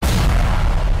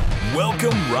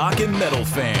Welcome, rock and metal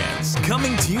fans.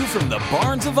 Coming to you from the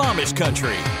barns of Amish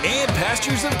country and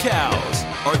pastures of cows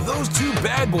are those two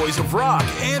bad boys of rock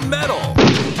and metal.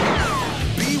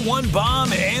 B1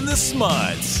 Bomb and the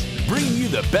Smuds, bringing you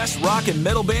the best rock and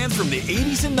metal bands from the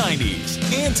 80s and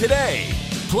 90s and today.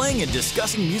 Playing and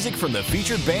discussing music from the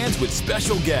featured bands with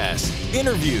special guests,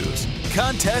 interviews,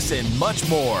 contests, and much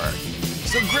more.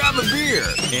 So grab a beer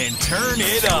and turn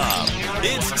it up.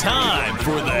 It's time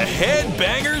for the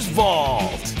Headbangers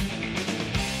Vault.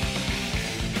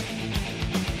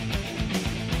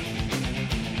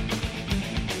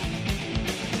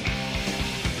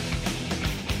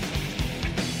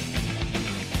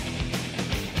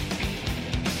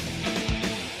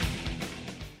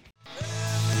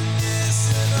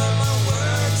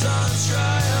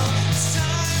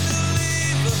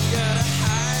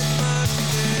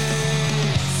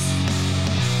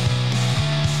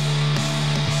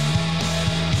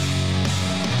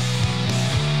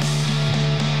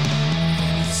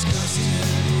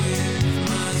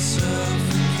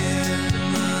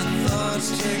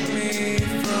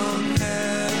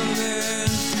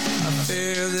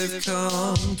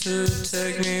 To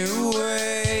take me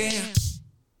away.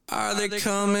 Are they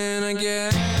coming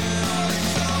again?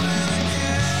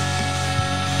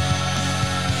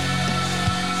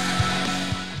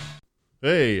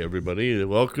 Hey everybody,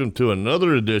 welcome to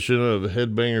another edition of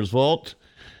Headbangers Vault.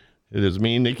 It is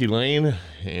me, Nikki Lane,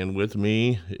 and with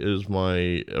me is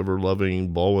my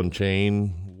ever-loving ball and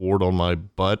chain, wart on my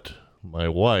butt, my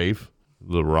wife,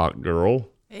 the rock girl.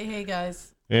 Hey guys.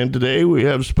 And today we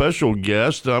have special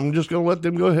guests. I'm just going to let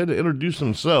them go ahead and introduce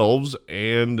themselves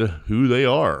and who they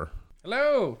are.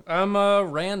 Hello, I'm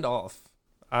Randolph.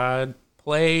 I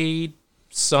play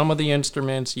some of the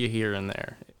instruments you hear in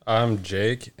there. I'm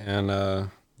Jake, and I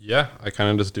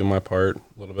kind of just do my part,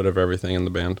 a little bit of everything in the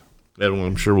band. And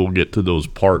I'm sure we'll get to those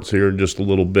parts here in just a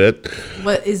little bit.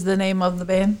 What is the name of the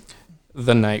band?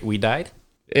 The Night We Died.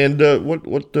 And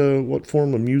what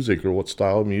form of music or what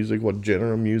style of music, what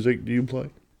genre of music do you play?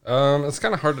 It's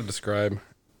kind of hard to describe.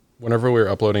 Whenever we were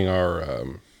uploading our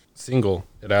single,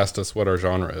 it asked us what our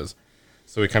genre is.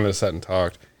 So we kind of sat and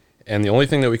talked. And the only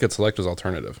thing that we could select was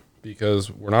alternative.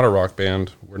 Because we're not a rock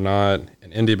band. We're not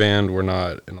an indie band. We're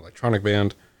not an electronic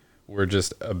band. We're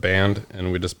just a band,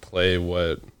 and we just play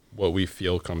what we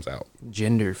feel comes out.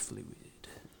 Gender fluid.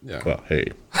 Yeah. Well, hey,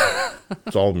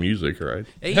 it's all music, right?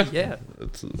 Hey, yeah.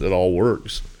 It all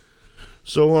works.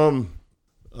 So,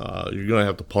 you're going to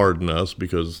have to pardon us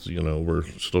because, we're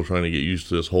still trying to get used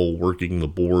to this whole working the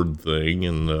board thing,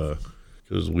 and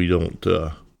because we don't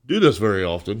do this very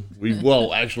often.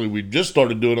 We just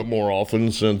started doing it more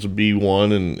often since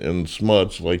B1 and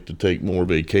Smuts like to take more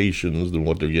vacations than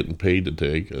what they're getting paid to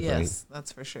take, I think. Yes,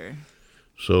 that's for sure.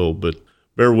 So, but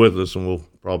bear with us and we'll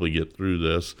probably get through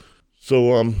this.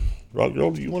 So, Rock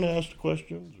Girl, do you want to ask the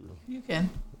questions? Or? You can.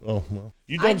 Oh, well.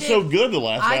 You done so good the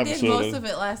last I episode. did most of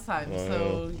it last time,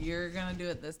 so you're going to do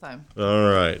it this time. All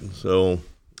right. So,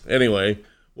 anyway,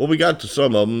 well, we got to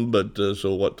some of them, but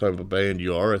so what type of band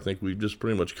you are, I think we've just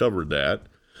pretty much covered that.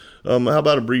 How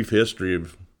about a brief history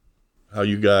of how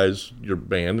you guys, your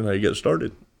band, and how you got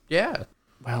started? Yeah.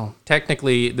 Well,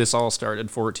 technically, this all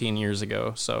started 14 years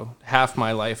ago, so half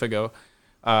my life ago.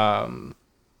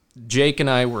 Jake and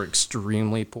I were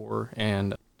extremely poor,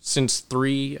 and since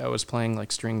 3, I was playing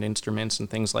like stringed instruments and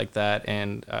things like that,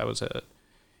 and I was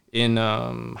in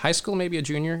high school, maybe a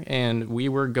junior, and we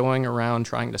were going around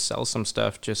trying to sell some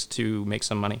stuff just to make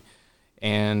some money.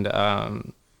 And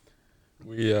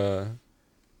We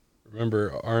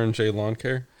remember R&J Lawn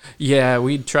Care? yeah,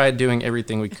 we tried doing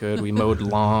everything we could. We mowed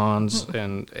lawns,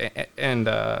 and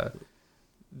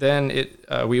then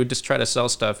we would just try to sell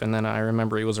stuff. And then I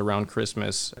remember it was around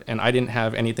Christmas, and I didn't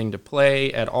have anything to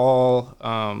play at all.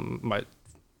 My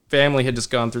family had just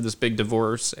gone through this big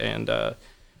divorce, and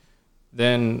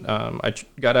then I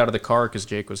got out of the car because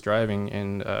Jake was driving,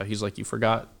 and he's like, "You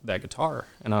forgot that guitar."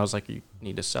 And I was like, "You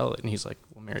need to sell it." And he's like,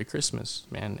 "Well, Merry Christmas,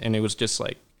 man." And it was just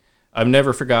like, I've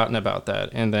never forgotten about that.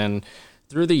 And then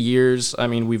through the years, I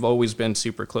mean, we've always been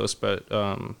super close, but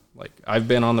like I've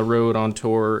been on the road on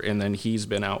tour, and then he's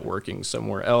been out working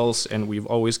somewhere else, and we've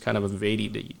always kind of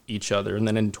evaded each other. And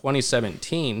then in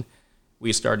 2017,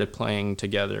 we started playing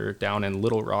together down in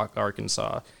Little Rock,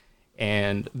 Arkansas.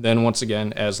 And then once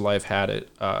again, as life had it,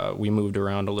 we moved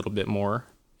around a little bit more,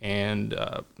 and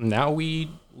now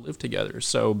we live together.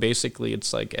 So basically,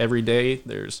 it's like every day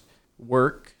there's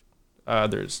work,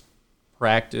 there's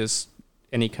practice,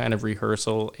 any kind of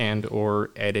rehearsal and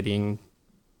or editing,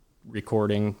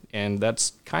 recording, and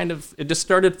that's kind of, it just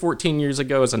started 14 years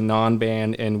ago as a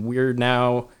non-band, and we're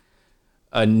now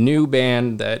a new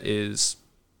band that is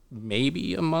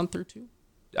maybe a month or two.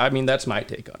 I mean, that's my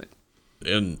take on it.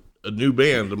 And a new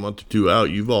band a month or two out,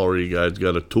 you've already guys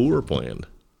got a tour planned.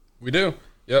 We do.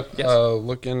 Yep. Yes.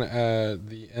 Looking at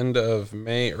the end of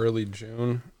May, early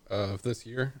June of this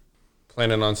year.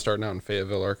 Planning on starting out in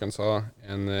Fayetteville, Arkansas,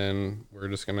 and then we're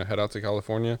just going to head out to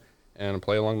California and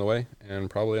play along the way, and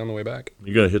probably on the way back.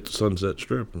 You're going to hit the Sunset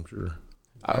Strip, I'm sure.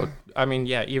 I mean,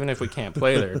 yeah, even if we can't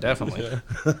play there, definitely.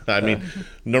 I mean,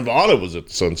 Nirvana was at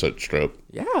the Sunset Strip.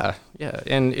 Yeah,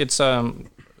 and it's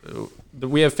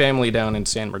we have family down in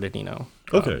San Bernardino.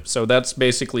 Okay. So that's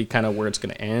basically kind of where it's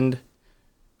going to end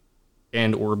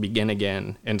and or begin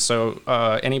again. And so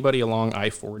anybody along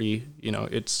I-40,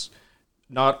 it's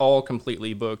not all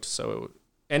completely booked. So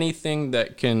anything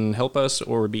that can help us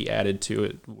or be added to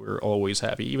it, we're always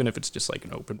happy. Even if it's just like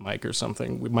an open mic or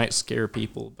something, we might scare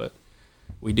people, but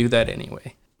we do that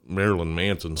anyway. Marilyn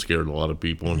Manson scared a lot of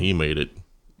people, and he made it.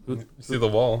 You see the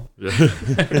wall.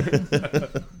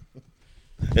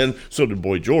 And so did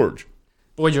Boy George.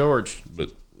 Boy George. But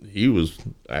he was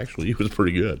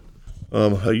pretty good.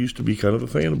 I used to be kind of a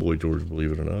fan of Boy George,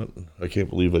 believe it or not. I can't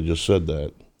believe I just said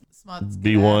that. Smuts,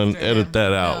 get B1, after edit him.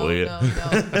 that out, No, will you? No,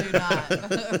 do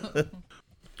not.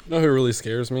 You know who really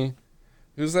scares me?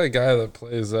 Who's that guy that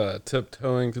plays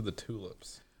Tiptoeing Through the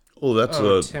Tulips? Oh, that's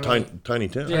Timmy. Tiny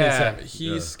Tim. Yeah.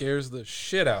 He scares the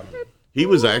shit out of me. He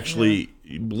was actually,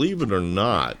 believe it or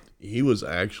not, he was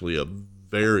actually a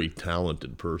very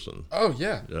talented person. Oh,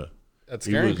 yeah. Yeah. At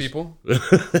He scaring was- people.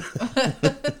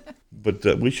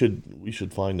 But we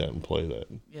should find that and play that.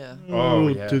 Yeah. Oh,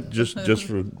 yeah. Just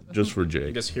for Jake.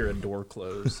 You just hear a door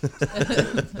close.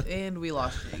 And we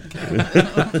lost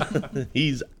Jake.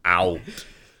 He's out.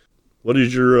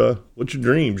 What's your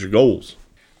dreams, your goals?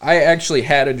 I actually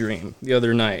had a dream the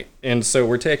other night, and so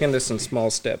we're taking this in small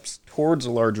steps towards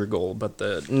a larger goal. But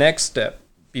the next step,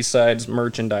 besides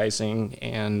merchandising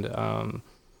and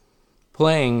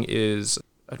playing, is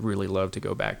I'd really love to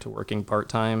go back to working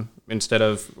part-time. Instead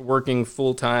of working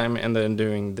full-time and then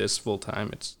doing this full-time,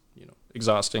 it's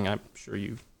exhausting. I'm sure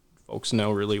you folks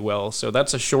know really well. So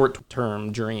that's a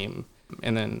short-term dream.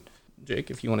 And then,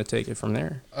 Jake, if you want to take it from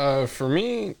there. For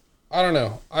me, I don't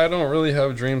know. I don't really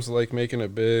have dreams like making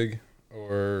it big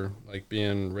or like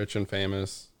being rich and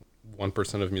famous.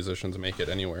 1% of musicians make it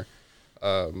anywhere.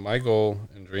 My goal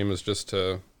and dream is just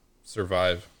to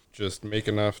survive, just make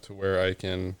enough to where I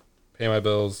can pay my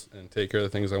bills and take care of the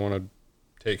things I want to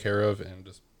take care of and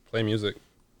just play music.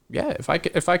 Yeah, if I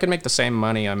could make the same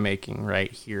money I'm making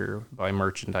right here by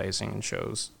merchandising and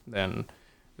shows, then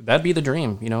that'd be the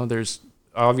dream. There's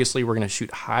obviously we're going to shoot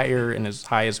higher and as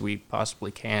high as we possibly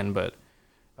can, but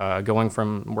going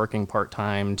from working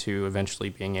part-time to eventually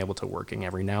being able to working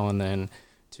every now and then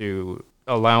to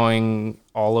allowing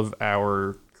all of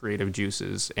our creative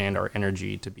juices and our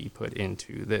energy to be put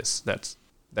into this,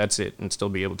 that's it, and still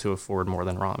be able to afford more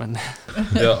than ramen.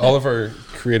 Yeah, all of our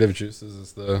creative juices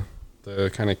is the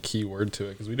kind of key word to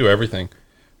it, because we do everything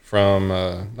from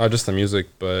not just the music,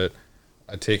 but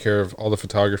I take care of all the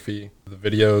photography, the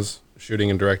videos, shooting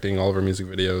and directing all of our music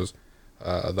videos,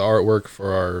 the artwork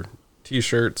for our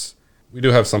t-shirts. We do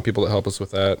have some people that help us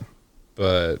with that,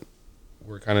 but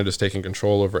we're kind of just taking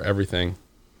control over everything.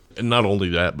 And not only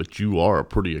that, but you are a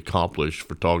pretty accomplished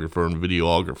photographer and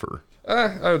videographer.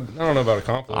 I don't know about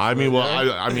accomplished. I mean, but well,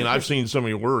 yeah. I mean, I've seen some of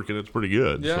your work, and it's pretty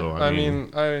good. Yeah, So, I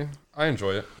mean, I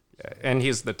enjoy it. And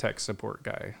he's the tech support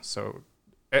guy, so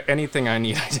anything I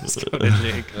need, I just go to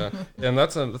Jake. Yeah, and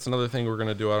that's another thing we're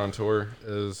gonna do out on tour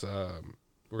is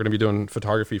we're gonna be doing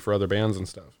photography for other bands and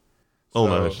stuff. Oh,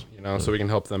 So, nice. so we can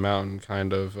help them out and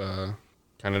kind of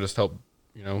just help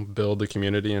build the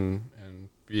community and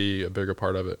be a bigger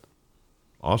part of it.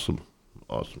 Awesome.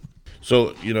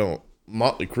 So,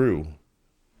 Motley Crue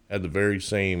had the very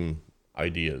same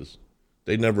ideas.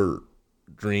 They never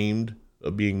dreamed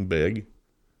of being big.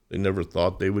 They never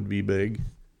thought they would be big,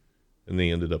 and they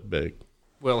ended up big.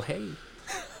 Well, hey.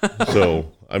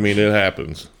 So, I mean, it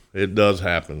happens. It does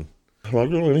happen. I'm not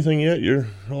doing anything yet. You're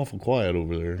awful quiet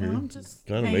over there. You're I'm just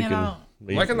kinda hanging out.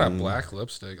 I'm liking that black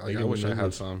lipstick. Like, I wish I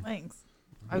had some. Thanks.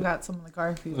 I've got some in the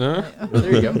car if you Huh? want it.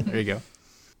 There you go. There you go.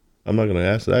 I'm not going to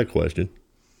ask that question.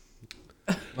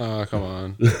 Oh, come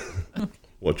on.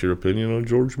 What's your opinion on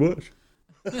George Bush?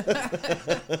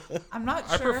 I'm not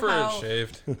I sure prefer how. it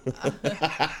shaved.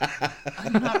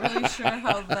 I'm not really sure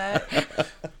how that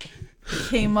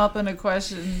came up in a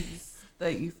question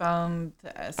that you found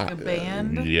to ask a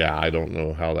band. Yeah, I don't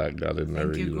know how that got in there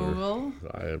Thank you, either. Google.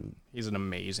 He's an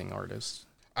amazing artist.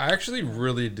 I actually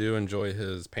really do enjoy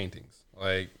his paintings.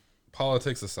 Like,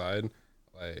 politics aside,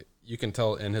 like, you can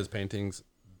tell in his paintings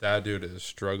that dude is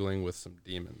struggling with some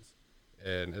demons.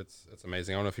 and it's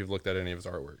amazing. I don't know if you've looked at any of his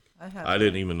artwork. I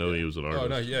didn't even know he was an artist. Oh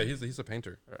no, yeah, he's a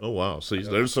painter. Oh wow! See,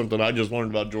 there's something I just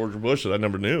learned about George Bush that I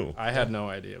never knew. I had no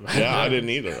idea. Yeah, I didn't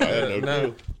either. I had no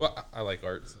clue. Well, I like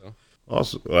art, so.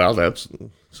 Awesome. Well,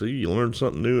 you learn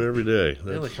something new every day.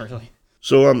 Really.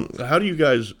 So, how you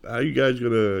guys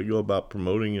gonna go about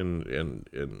promoting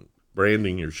and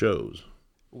branding your shows?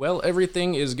 Well,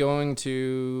 everything is going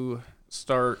to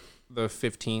start the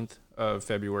 15th of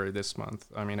February this month.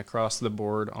 I mean, across the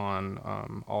board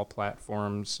on all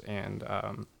platforms, and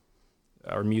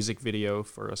our music video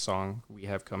for a song we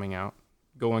have coming out,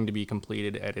 going to be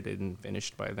completed, edited, and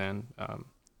finished by then.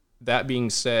 That being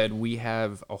said, we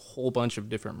have a whole bunch of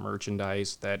different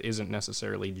merchandise that isn't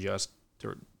necessarily just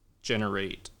to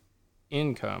generate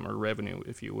income or revenue,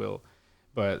 if you will,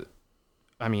 but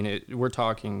I mean, we're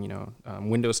talking,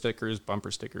 window stickers,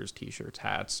 bumper stickers, T-shirts,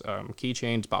 hats,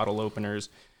 keychains, bottle openers.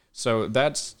 So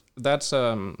that's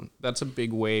a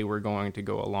big way we're going to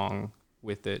go along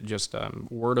with it. Just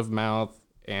word of mouth,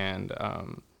 and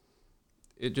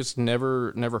it just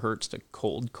never hurts to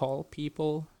cold call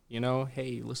people.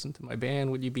 Hey, listen to my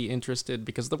band. Would you be interested?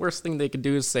 Because the worst thing they could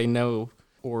do is say no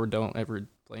or don't ever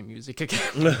play music again.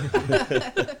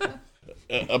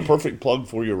 A perfect plug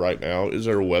for you right now. Is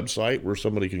there a website where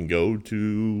somebody can go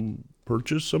to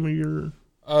purchase some of your...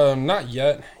 Not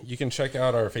yet. You can check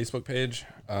out our Facebook page,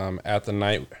 at the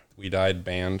Night We Died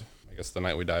band. I guess the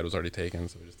Night We Died was already taken,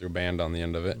 so we just threw band on the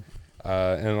end of it.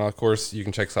 And of course, you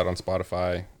can check us out on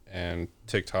Spotify and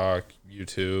TikTok,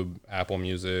 YouTube, Apple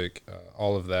Music,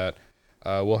 all of that.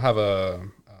 We'll have our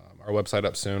website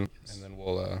up soon, and then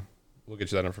we'll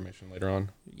get you that information later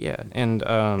on. Yeah,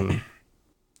 and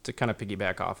to kind of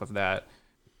piggyback off of that,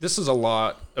 this is a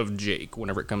lot of Jake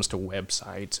whenever it comes to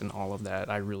websites and all of that.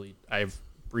 I have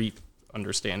brief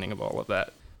understanding of all of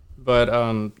that. But,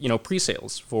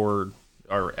 pre-sales for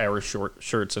our short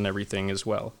shirts and everything as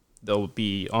well. They'll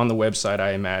be on the website,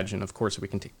 I imagine. Of course, we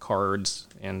can take cards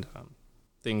and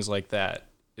things like that.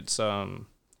 It's going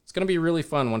to be really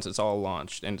fun once it's all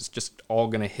launched, and it's just all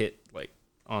going to hit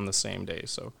on the same day.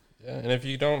 So yeah, and if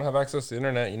you don't have access to the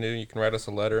internet, you can write us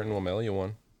a letter and we'll mail you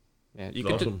one. Yeah, you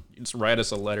can just write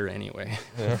us a letter anyway.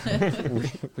 Yeah.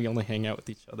 we only hang out with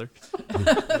each other.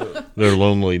 They're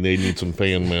lonely. They need some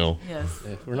fan mail. Yes.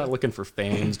 Yeah, we're not looking for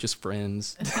fans, just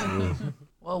friends.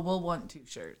 Well, we'll want 2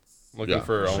 shirts. Looking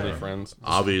for sure. only friends.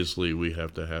 Obviously, we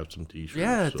have to have some T-shirts.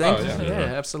 Yeah, so- thank you. yeah.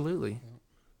 Yeah, absolutely.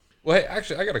 Well, hey,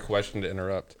 actually, I got a question to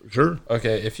interrupt. Sure.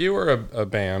 Okay, if you were a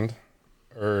band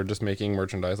or just making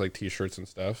merchandise like T-shirts and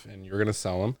stuff, and you were going to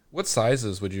sell them, what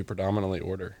sizes would you predominantly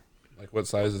order? What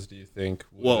sizes do you think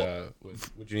would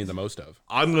you need the most of?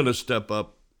 I'm going to step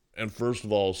up and first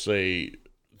of all say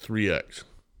 3X.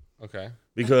 Okay.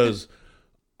 Because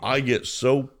I get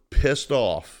so pissed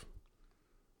off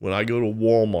when I go to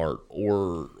Walmart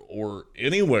or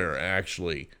anywhere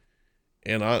actually,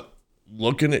 and I'm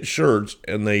looking at shirts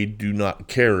and they do not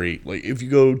carry. Like if you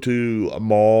go to a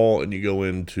mall and you go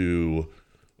into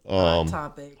Hot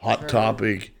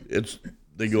Topic,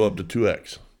 they go up to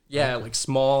 2X. Yeah,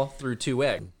 small through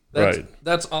 2X.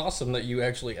 That's awesome that you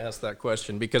actually asked that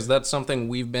question, because that's something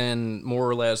we've been more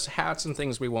or less, hats and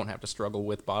things we won't have to struggle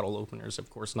with, bottle openers, of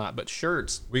course not, but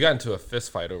shirts. We got into a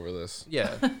fist fight over this.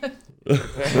 Yeah.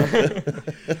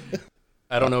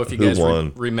 I don't know if you guys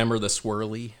remember the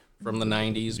swirly from the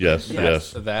 90s.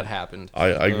 Yes. That happened.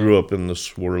 I grew up in the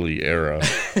swirly era.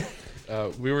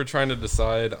 We were trying to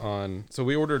decide on, so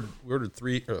we ordered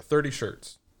 30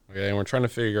 shirts. Okay, and we're trying to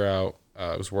figure out,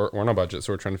 we're on a budget,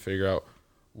 so we're trying to figure out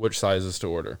which sizes to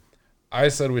order. I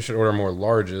said we should order more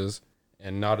larges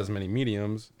and not as many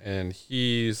mediums, and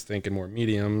he's thinking more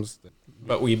mediums.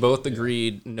 But we both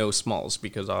agreed no smalls,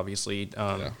 because obviously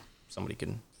somebody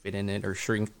can fit in it or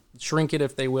shrink it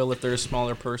if they will, if they're a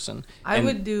smaller person. I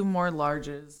would do more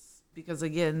larges, because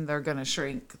again, they're going to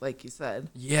shrink, like you said.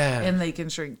 Yeah. And they can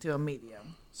shrink to a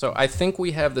medium. So I think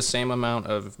we have the same amount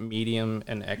of medium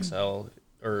and XL,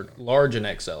 or large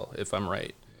and XL, if I'm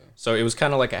right. So it was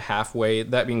kind of like a halfway.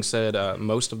 That being said,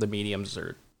 most of the mediums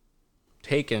are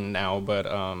taken now, but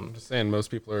I'm just saying, most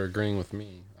people are agreeing with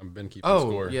me. I've been keeping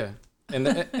score. Oh, yeah. And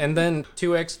then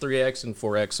 2X, 3X, and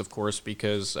 4X, of course,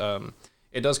 because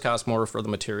it does cost more for the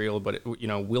material, but it,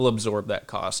 we'll absorb that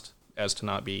cost as to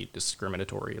not be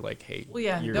discriminatory. Like, hey, well,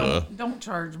 yeah, don't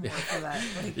charge more for that.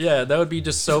 Yeah, that would be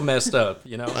just so messed up,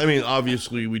 I mean,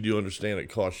 obviously, we do understand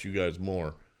it costs you guys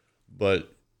more,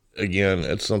 but again,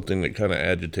 it's something that kind of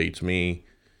agitates me.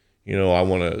 I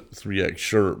want a 3X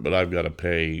shirt, but I've got to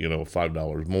pay,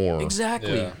 $5 more.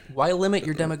 Exactly. Yeah. Why limit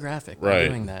your demographic by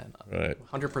doing that? Right.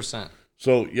 100%.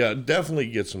 So, yeah, definitely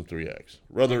get some 3X.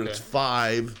 Whether it's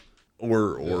 5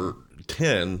 or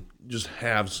 10, just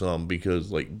have some,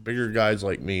 because like bigger guys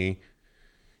like me,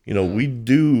 we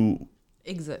do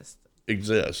Exist.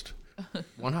 exist.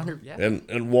 100. Yeah. And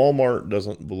Walmart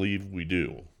doesn't believe we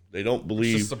do. They don't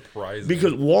believe. It's just surprising.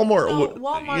 Because Walmart, So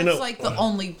Walmart's like the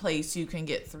only place you can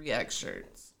get 3X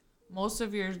shirts. Most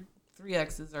of your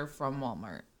 3Xs are from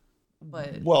Walmart.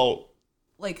 But well,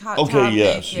 like Hot okay, Topic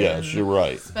yes, and you're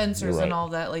right. Spencer's You're right. and all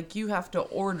that, like you have to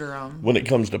order them. When it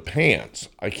comes to pants,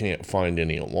 I can't find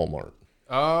any at Walmart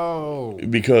Oh.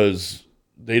 because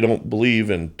they don't believe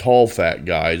in tall fat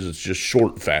guys. It's just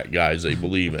short fat guys they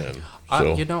believe in.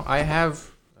 So I have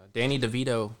Danny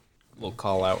DeVito. Little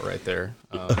call out right there.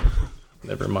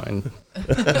 Never mind.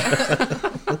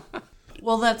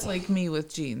 Well, that's like me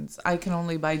with jeans. I can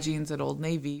only buy jeans at Old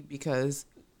Navy because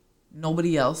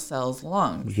nobody else sells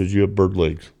longs. because you have bird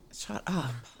legs. Shut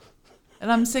up.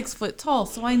 And I'm 6 foot tall,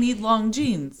 so I need long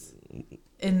jeans.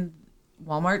 And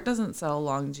Walmart doesn't sell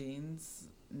long jeans.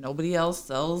 Nobody else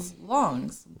sells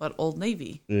longs but Old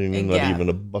Navy. And not even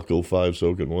a $1.05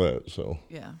 soaking wet. So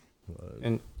Yeah.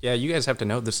 And yeah, you guys have to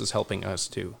know this is helping us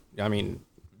too. I mean,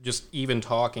 just even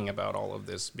talking about all of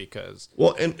this because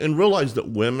well, and realize that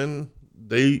women,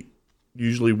 they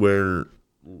usually wear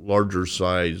larger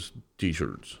size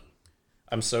T-shirts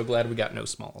I'm so glad we got no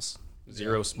smalls.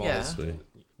 Zero smalls. Yeah.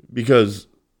 because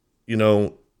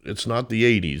it's not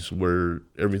the 80s where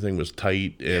everything was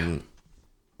tight and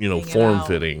Hanging form out.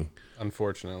 fitting.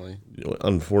 Unfortunately,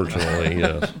 Unfortunately,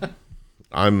 yes.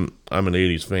 I'm an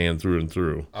 80s fan through and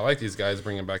through. I like these guys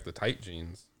bringing back the tight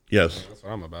jeans. Yes. That's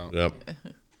what I'm about. Yep.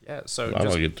 Yeah, so I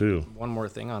just like it too. one more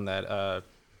thing on that.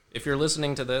 If you're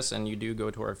listening to this and you do go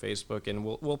to our Facebook, and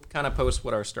we'll kind of post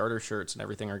what our starter shirts and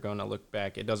everything are going to look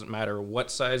back. It doesn't matter what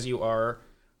size you are.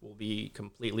 We'll be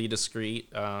completely discreet.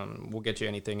 We'll get you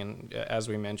anything, and as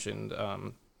we mentioned,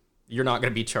 you're not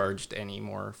going to be charged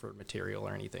anymore for material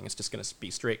or anything. It's just going to be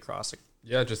straight crossing.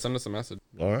 Yeah, just send us a message.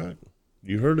 All right.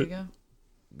 You heard There it. you go.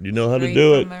 You know how to Straight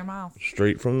do from it. their mouth.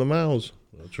 Straight from the mouths.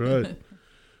 That's right.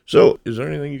 So, is there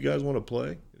anything you guys want to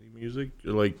play? Any music?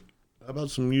 Like, how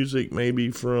about some music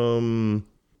maybe from,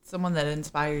 Someone that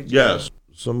inspired you. yes,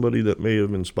 somebody that may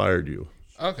have inspired you?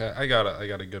 Okay, I got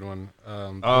a good one.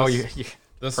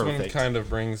 This one Perfect. kind of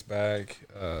brings back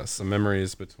some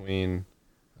memories between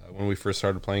when we first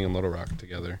started playing in Little Rock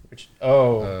together.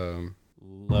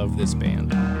 Love this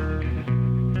band.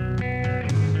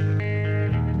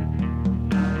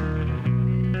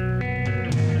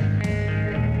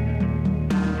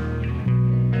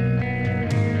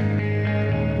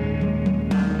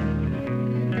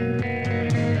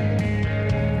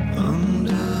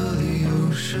 Under the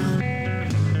ocean,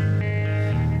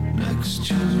 next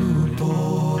to a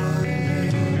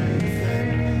boiling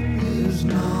vat, is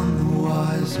none the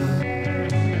wiser.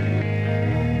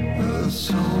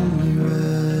 Us only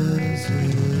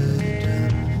resident.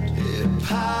 It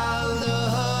piled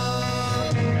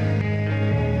up,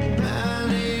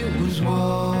 and it was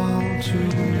wall to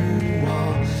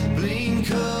wall, blink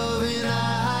of an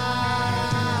eye,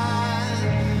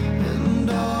 and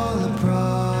all the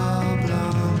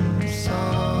problems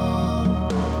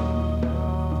solved.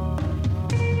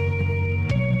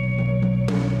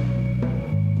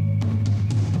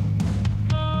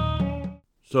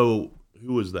 So,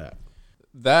 who was that?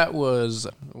 That was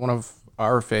one of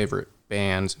our favorite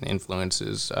bands and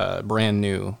influences. Brand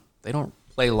New. They don't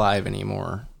play live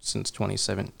anymore since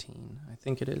 2017, I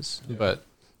think it is. Yeah. But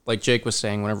like Jake was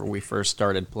saying, whenever we first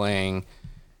started playing,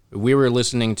 we were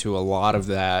listening to a lot of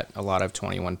that, a lot of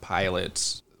 21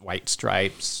 Pilots, White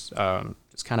Stripes,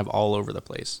 just kind of all over the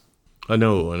place. I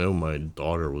know my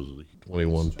daughter was the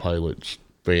 21 Pilots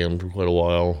fan for quite a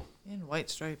while. And White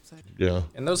Stripes. Yeah.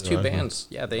 And those two bands,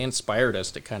 they inspired us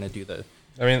to kind of do the...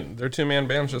 I mean, they're two-man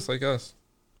bands just like us.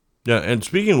 Yeah, and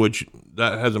speaking of which,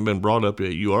 that hasn't been brought up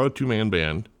yet. You are a two-man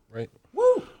band. Right.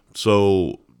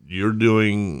 So you're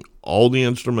doing all the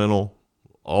instrumental,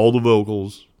 all the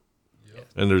vocals,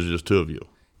 and there's just two of you.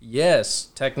 Yes,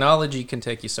 technology can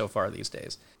take you so far these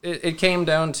days. It came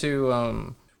down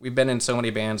to we've been in so many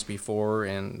bands before,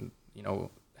 and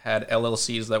had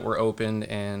LLCs that were opened,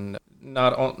 and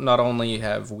not only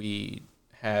have we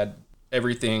had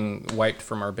everything wiped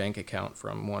from our bank account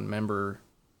from one member,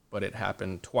 but it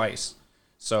happened twice.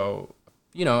 So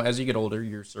as you get older,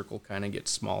 your circle kind of gets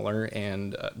smaller,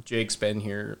 and Jake's been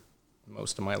here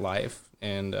most of my life,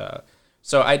 and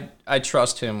so I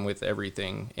trust him with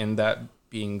everything. And that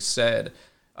being said,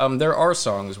 there are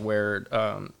songs where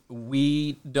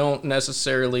we don't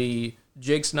necessarily,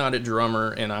 Jake's not a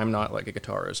drummer and I'm not like a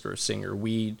guitarist or a singer.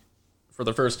 We, for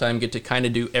the first time, get to kind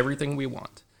of do everything we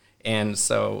want. And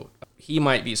so he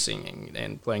might be singing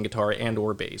and playing guitar and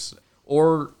or bass.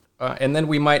 Or And then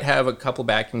we might have a couple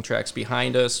backing tracks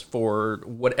behind us for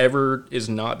whatever is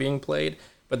not being played.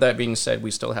 But that being said,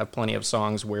 we still have plenty of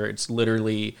songs where it's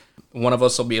literally one of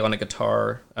us will be on a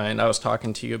guitar. And I was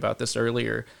talking to you about this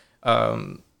earlier.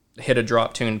 Hit a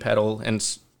drop tune pedal, and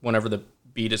whenever the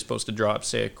beat is supposed to drop,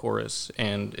 say a chorus,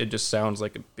 and it just sounds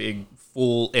like a big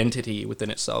full entity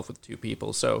within itself with two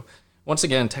people. So once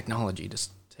again, technology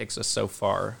just takes us so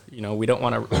far. You know, we don't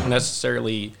want to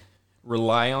necessarily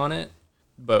rely on it,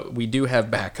 but we do have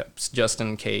backups just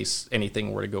in case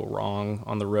anything were to go wrong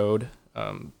on the road.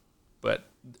 But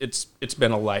it's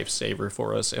been a lifesaver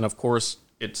for us, and of course,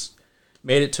 it's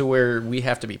made it to where we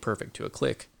have to be perfect to a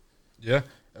click. Yeah,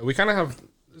 we kind of have.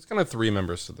 It's kind of 3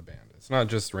 members to the band. It's not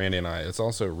just Randy and I. It's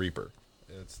also Reaper.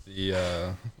 It's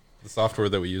the software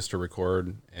that we use to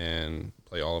record and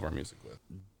play all of our music with.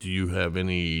 Do you have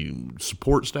any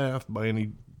support staff by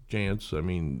any chance? I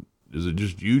mean, is it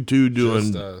just you two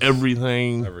doing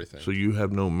everything? Everything. So you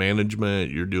have no management.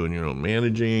 You're doing your own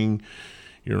managing,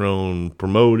 your own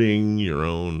promoting, your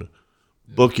own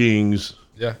bookings.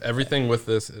 Yeah, everything with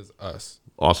this is us.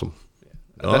 Awesome.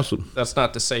 Awesome. That's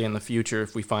not to say in the future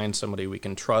if we find somebody we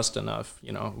can trust enough,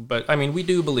 you know. But I mean, we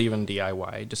do believe in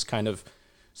DIY, just kind of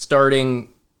starting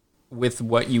with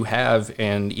what you have,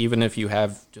 and even if you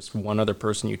have just one other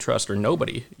person you trust or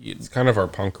nobody, It's kind of our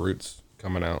punk roots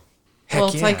coming out. Well,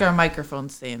 it's like our microphone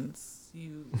stands.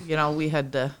 You know, we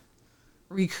had to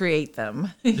recreate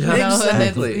them. You know,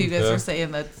 exactly. and you guys were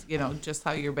saying that's, you know, just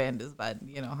how your band has been.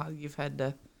 You know, how you've had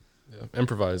to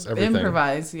Improvise everything.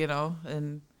 improvise. You know,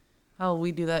 and how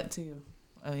we do that too.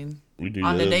 I mean, We do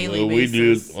on that. a daily We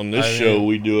do basis. it on this show.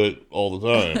 We do it all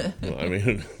the time. I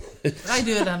mean, I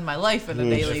do it on my life on a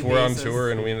daily If basis. we're on tour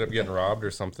and we end up getting robbed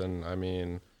or something, I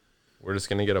mean, we're just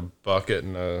gonna get a bucket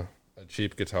and a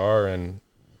cheap guitar, and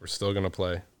we're still gonna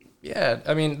play. Yeah,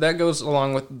 I mean, that goes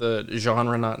along with the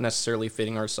genre not necessarily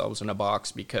fitting ourselves in a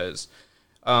box, because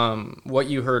what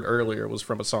you heard earlier was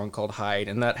from a song called Hide,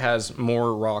 and that has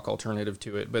more rock alternative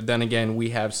to it. But then again,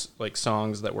 we have like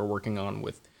songs that we're working on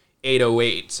with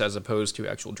 808s as opposed to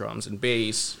actual drums and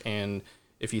bass. And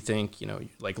if you think, you know,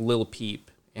 like Lil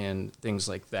Peep and things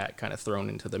like that kind of thrown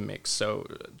into the mix. So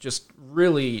just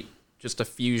really just a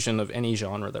fusion of any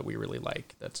genre that we really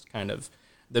like. That's kind of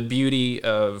the beauty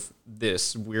of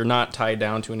this. We're not tied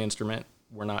down to an instrument.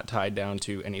 We're not tied down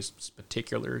to any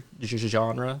particular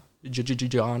genre.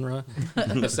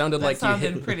 That sounded like sounded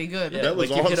you hit, pretty good. That was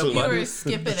like you hit a awesome. You button. were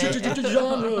skipping it.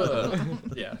 Genre.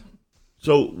 Yeah.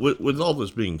 so with all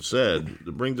this being said,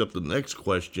 it brings up the next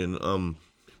question.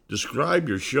 Describe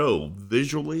your show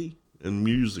visually and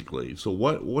musically. So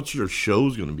what's your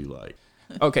show's going to be like?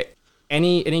 Okay.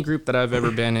 Any group that I've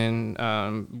ever been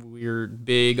in, we're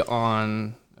big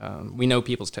on. We know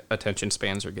people's attention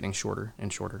spans are getting shorter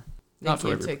and shorter. Not Thank for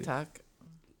you, everybody. TikTok.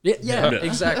 Yeah,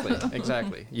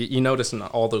 exactly. You notice in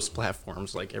all those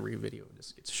platforms, like every video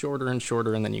just gets shorter and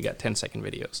shorter, and then you got 10-second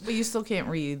videos. But you still can't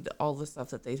read all the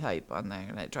stuff that they type on there,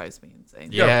 and it drives me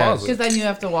insane. You gotta pause Because it. then you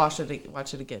have to watch it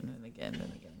again and again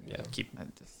and again. Yeah, keep I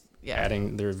just, yeah.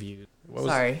 adding their views. What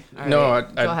was- Sorry. All No,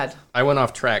 right. Go ahead. I went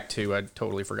off track too. I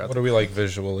totally forgot. What do we like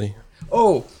visually?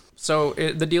 Oh, so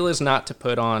the deal is not to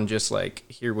put on just like,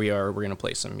 here we are, we're going to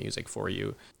play some music for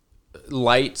you.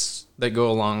 Lights that go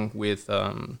along with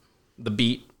the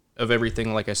beat of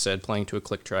everything, like I said, playing to a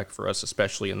click track for us,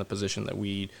 especially in the position that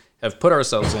we have put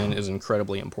ourselves in, is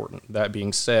incredibly important. That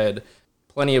being said,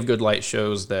 plenty of good light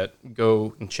shows that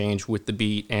go and change with the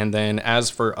beat. And then as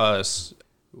for us,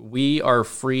 we are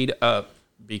freed up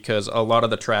because a lot of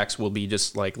the tracks will be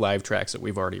just like live tracks that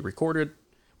we've already recorded.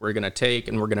 We're going to take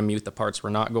and we're going to mute the parts we're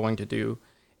not going to do.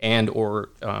 And or,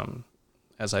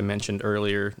 as I mentioned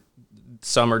earlier,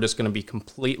 some are just going to be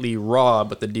completely raw,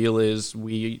 but the deal is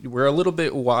we're a little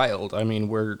bit wild. I mean,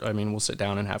 we'll sit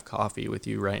down and have coffee with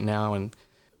you right now, and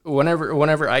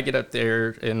whenever I get up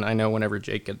there, and I know whenever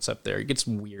Jake gets up there, it gets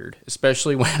weird,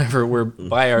 especially whenever we're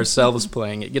by ourselves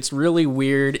playing. It gets really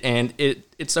weird, and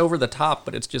it's over the top,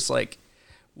 but it's just like,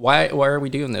 why are we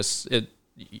doing this?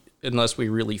 Unless we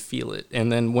really feel it.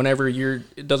 And then whenever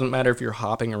it doesn't matter if you're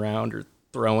hopping around or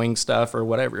throwing stuff or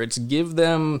whatever, it's give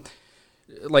them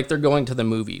like they're going to the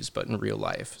movies, but in real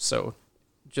life. So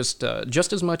just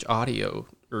as much audio,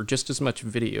 or just as much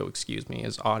video,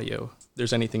 as audio. If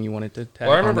there's anything you wanted to tag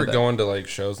Well, I remember onto that. going to like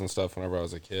shows and stuff whenever I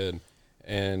was a kid,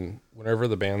 and whenever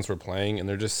the bands were playing and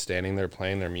they're just standing there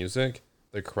playing their music,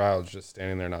 the crowd's just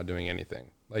standing there not doing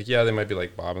anything. Like, yeah, they might be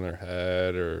like bobbing their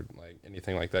head or like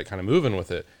anything like that, kind of moving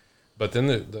with it. But then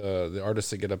the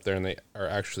artists that get up there and they are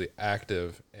actually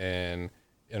active and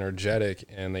energetic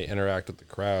and they interact with the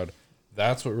crowd,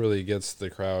 that's what really gets the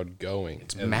crowd going.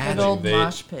 It's magic. Good old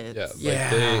mosh pits.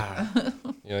 Yeah,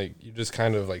 you just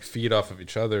kind of like feed off of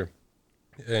each other,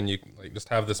 and you like just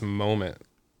have this moment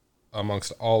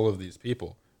amongst all of these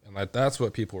people, and like that's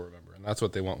what people remember, and that's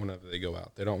what they want whenever they go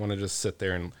out. They don't want to just sit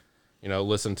there and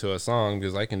listen to a song,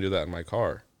 because I can do that in my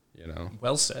car.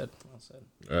 Well said. Well said.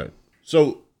 All right.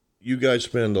 So you guys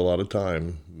spend a lot of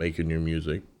time making your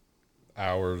music.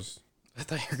 Hours. I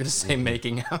thought you were going to say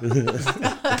making out.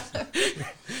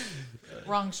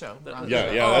 Wrong show. Wrong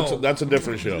show. Yeah, that's a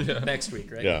different show. Next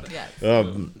week, right? Yeah.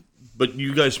 Yes. But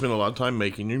you guys spend a lot of time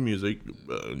making your music,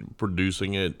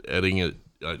 producing it, editing it.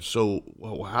 So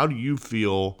how do you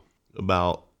feel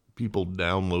about people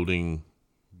downloading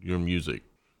your music?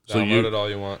 Download it all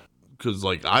you want. Because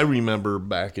like I remember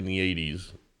back in the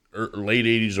 80s, late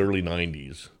 80s, early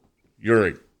 90s,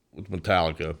 Uric with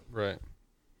Metallica Right.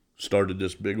 started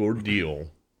this big ordeal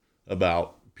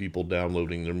about people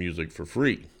downloading their music for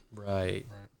free. Right.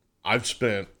 I've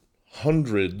spent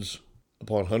hundreds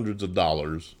upon hundreds of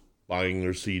dollars buying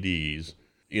their CDs,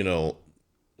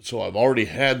 so I've already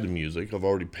had the music. I've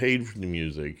already paid for the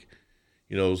music,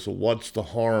 so what's the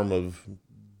harm of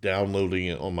downloading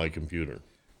it on my computer?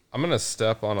 I'm going to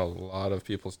step on a lot of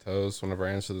people's toes whenever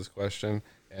I answer this question,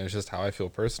 and it's just how I feel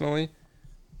personally.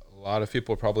 A lot of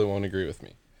people probably won't agree with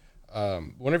me.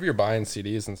 Whenever you're buying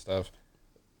CDs and stuff,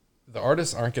 the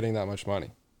artists aren't getting that much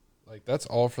money. Like, that's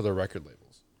all for the record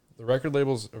labels. The record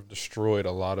labels have destroyed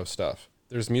a lot of stuff.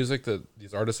 There's music that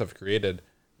these artists have created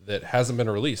that hasn't been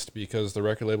released because the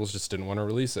record labels just didn't want to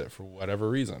release it for whatever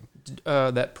reason.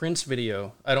 That Prince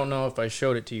video, I don't know if I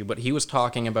showed it to you, but he was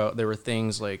talking about there were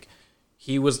things like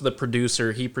he was the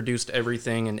producer, he produced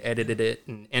everything and edited it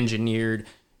and engineered,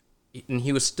 and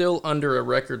he was still under a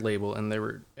record label,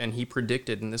 and he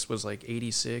predicted, and this was like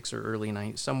 86 or early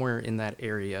 90s, somewhere in that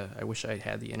area. I wish I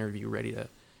had the interview ready to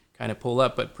kind of pull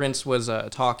up, but Prince was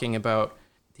talking about,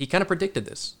 he kind of predicted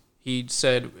this. He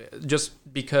said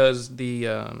just because the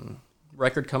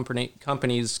record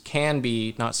companies can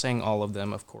be, not saying all of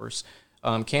them, of course,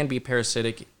 can be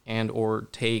parasitic and or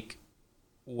take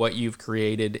what you've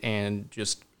created and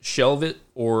just shelve it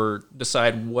or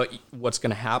decide what's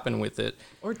going to happen with it.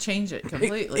 Or change it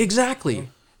completely. Exactly.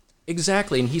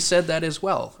 And he said that as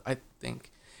well, I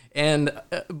think. And,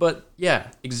 but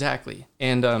yeah, exactly.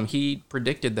 And he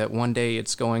predicted that one day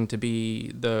it's going to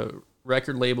be the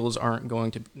record labels aren't going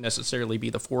to necessarily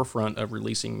be the forefront of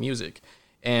releasing music.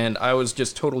 And I was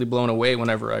just totally blown away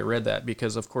whenever I read that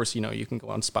because, of course, you can go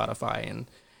on Spotify and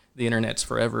the internet's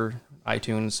forever,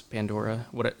 iTunes, Pandora,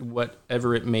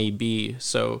 whatever it may be.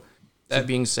 So that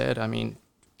being said, I mean,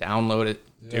 download it,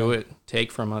 do it,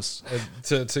 take from us.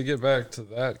 To get back to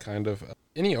that kind of,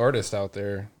 any artist out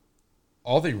there,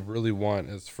 all they really want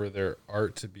is for their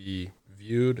art to be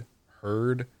viewed,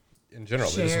 heard, in general.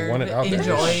 They just want it out there,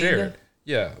 just shared.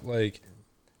 Yeah, like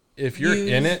if you're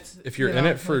in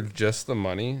it for just the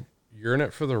money, you're in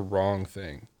it for the wrong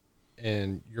thing,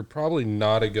 and you're probably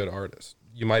not a good artist.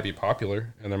 You might be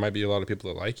popular, and there might be a lot of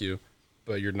people that like you,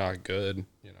 but you're not good.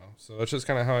 So that's just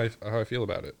kind of how I feel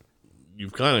about it.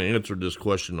 You've kind of answered this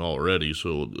question already.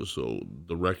 So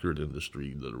the record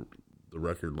industry, the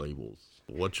record labels.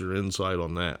 What's your insight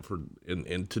on that for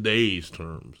in today's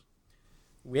terms?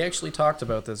 We actually talked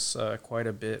about this quite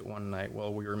a bit one night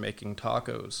while we were making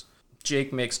tacos.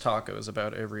 Jake makes tacos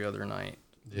about every other night.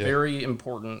 Yeah. Very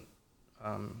important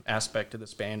aspect of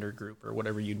this band or group or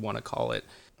whatever you'd want to call it.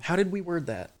 How did we word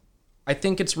that? I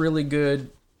think it's really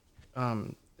good.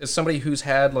 As somebody who's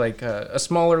had like a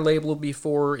smaller label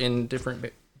before in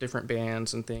different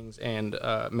bands and things and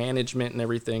management and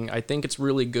everything, I think it's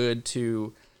really good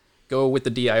to go with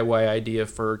the DIY idea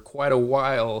for quite a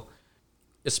while,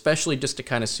 especially just to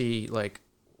kind of see like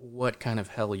what kind of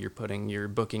hell you're putting your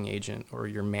booking agent or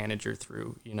your manager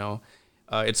through,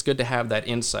 it's good to have that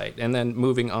insight. And then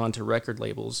moving on to record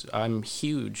labels, I'm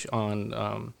huge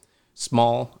on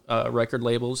small record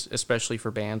labels, especially for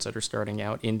bands that are starting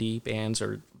out, indie bands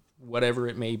or whatever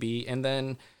it may be. And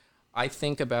then I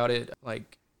think about it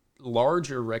like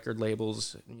larger record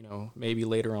labels, maybe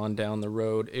later on down the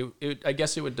road. I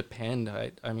guess it would depend.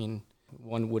 I mean,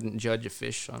 one wouldn't judge a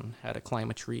fish on how to climb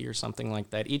a tree or something like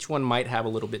that. Each one might have a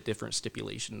little bit different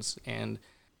stipulations. And,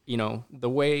 the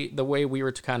way we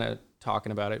were kind of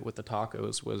talking about it with the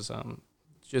tacos was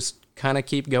just kind of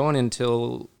keep going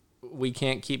until we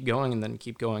can't keep going and then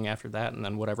keep going after that. And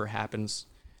then whatever happens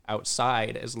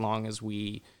outside, as long as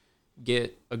we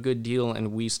get a good deal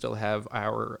and we still have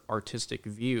our artistic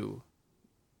view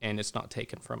and it's not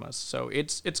taken from us. So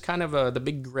it's kind of the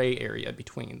big gray area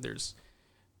between. There's,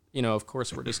 of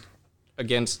course we're just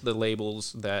against the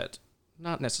labels that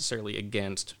not necessarily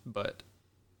against, but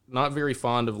not very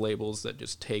fond of labels that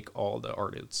just take all the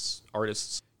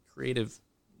artists' creative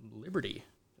liberty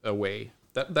away.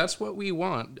 That's what we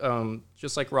want.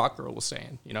 Just like Rock Girl was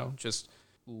saying, just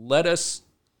let us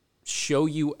show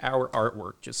you our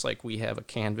artwork, just like we have a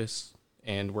canvas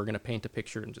and we're gonna paint a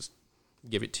picture and just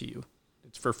give it to you.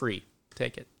 It's for free.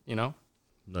 Take it.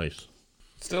 Nice.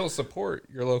 Still support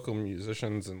your local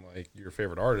musicians and like your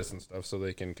favorite artists and stuff so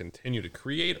they can continue to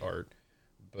create art,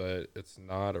 but it's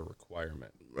not a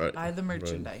requirement. Right. Buy the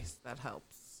merchandise. That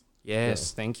helps.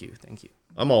 Yes. Thank you.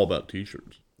 I'm all about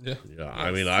t-shirts. Yeah. Yeah.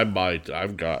 I mean,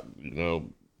 I've got,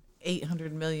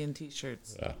 800 million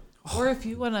T-shirts. Yeah. Or if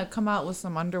you want to come out with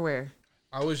some underwear.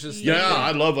 I was just Yeah,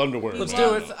 I love underwear. Let's man.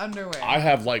 do it. Underwear. I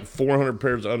have like 400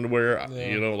 pairs of underwear,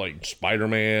 like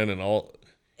Spider-Man and all.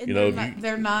 And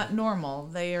they're not normal.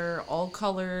 They are all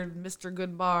colored. Mr.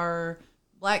 Goodbar,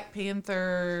 Black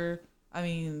Panther. I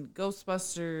mean,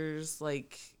 Ghostbusters.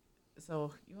 Like,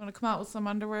 so you want to come out with some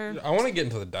underwear? I want to get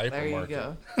into the diaper There you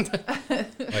market.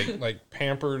 go. like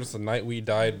Pampers, the Night We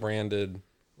Died branded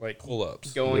Like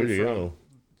pull-ups. going There you from go.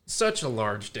 such a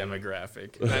large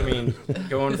demographic. I mean,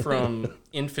 going from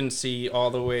infancy all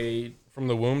the way, From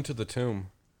the womb to the tomb.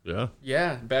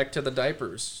 Yeah. back to the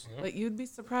diapers. But you'd be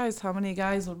surprised how many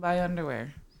guys would buy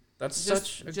underwear. That's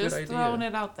Just, such a just good throwing idea.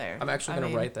 it out there. I'm actually I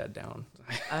going to mean- write that down.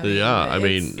 I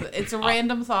mean, it's a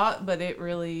random thought, but it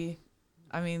really,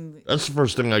 That's the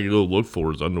first thing I go look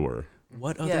for is underwear.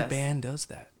 What other Yes. band does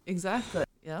that? exactly.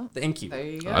 Yeah. Thank you. There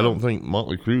you go. I don't think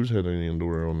Motley Crue's had any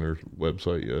underwear on their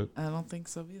website yet. I don't think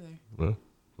so either. No.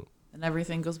 And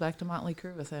everything goes back to Motley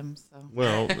Crue with him. So,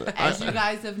 Well, as you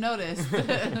guys have noticed,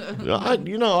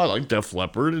 I like Def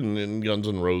Leppard and Guns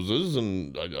N' Roses,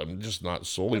 and I'm just not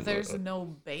solely. but there's no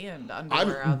band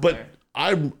underwear out but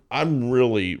there. I'm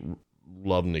really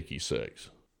love Nikki Sixx.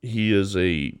 He is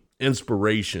a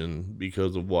inspiration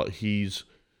because of what he's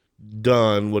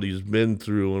done, what he's been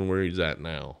through, and where he's at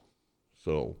now.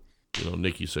 So,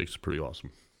 Nikki Sixx is pretty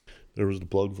awesome. There was the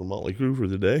plug for Motley Crue for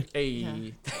the day. Hey,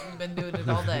 We've been doing it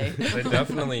all day. They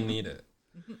definitely need it.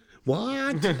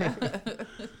 What?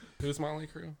 Who's Motley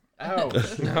Crue? ow.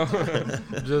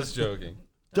 Just joking.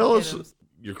 Tell Get us 'em.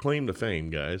 your claim to fame,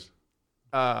 guys.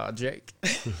 Jake.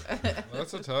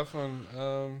 That's a tough one.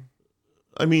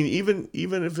 I mean, even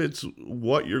if it's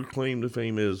what your claim to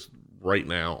fame is right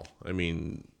now. I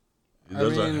mean, it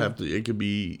doesn't have to. It could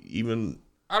be even.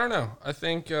 I don't know. I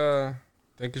think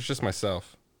it's just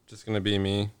myself. Just gonna be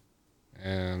me,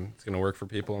 and it's gonna work for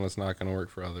people, and it's not gonna work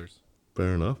for others.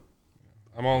 Fair enough.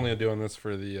 I'm only doing this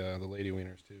for the lady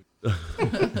wieners too.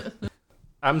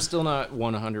 I'm still not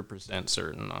 100%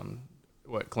 certain on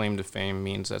what claim to fame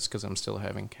means. That's because I'm still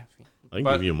having caffeine. I can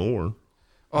But- give you more.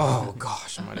 Oh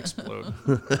gosh, I might explode.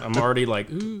 I'm already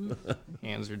like, ooh,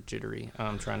 hands are jittery.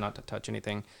 I'm trying not to touch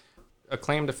anything. A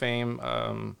claim to fame,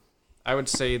 I would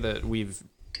say that we've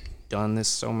done this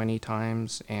so many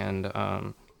times, and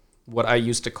what I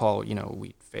used to call,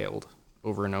 we failed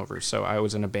over and over. So I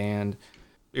was in a band.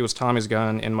 It was Tommy's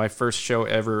Gun, and my first show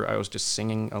ever, I was just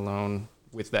singing alone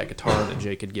with that guitar that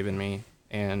Jake had given me,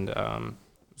 and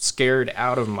scared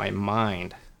out of my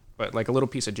mind. But like a little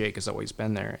piece of Jake has always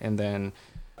been there. And then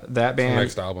that The band,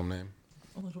 next album name.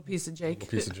 A little piece of Jake.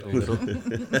 Piece of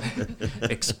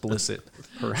Jake. explicit.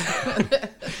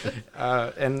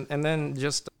 And then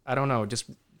just, I don't know, just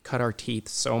cut our teeth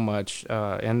so much.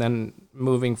 And then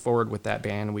moving forward with that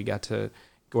band, we got to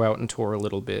go out and tour a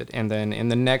little bit. And then in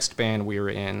the next band we were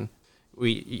in,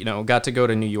 we got to go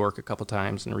to New York a couple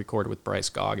times and record with Bryce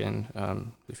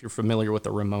Goggin. If you're familiar with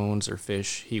the Ramones or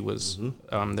Fish, he was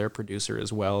their producer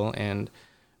as well. And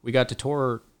we got to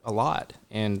tour a lot,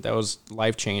 and that was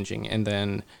life-changing. And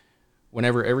then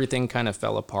whenever everything kind of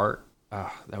fell apart,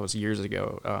 that was years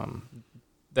ago,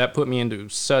 that put me into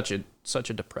such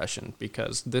a depression,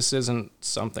 because this isn't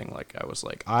something like I was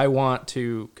like, I want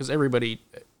to, because everybody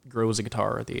grows a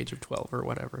guitar at the age of 12 or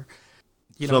whatever.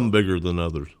 Some bigger than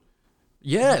others.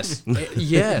 Yes,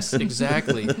 yes,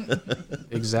 exactly.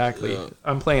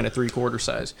 I'm playing a 3/4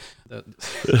 size.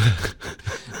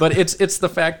 But it's the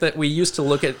fact that we used to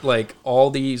look at like all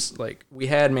these, like we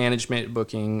had management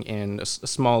booking and a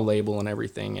small label and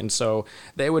everything, and so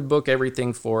they would book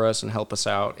everything for us and help us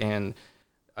out, and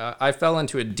I fell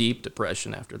into a deep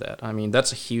depression after that. I mean,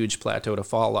 that's a huge plateau to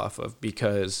fall off of,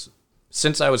 because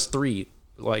since I was 3,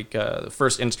 like the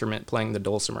first instrument playing the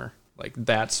dulcimer, like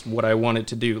that's what I wanted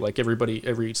to do. Like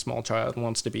every small child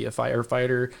wants to be a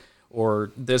firefighter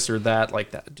or this or that,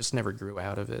 like that. Just never grew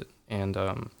out of it. And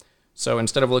so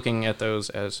instead of looking at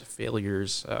those as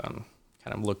failures, kind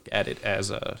of look at it as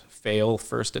a fail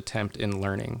first attempt in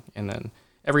learning. And then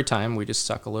every time we just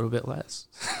suck a little bit less.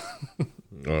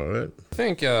 All right. I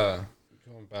think going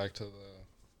back to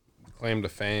the claim to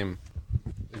fame,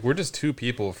 like, we're just two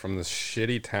people from this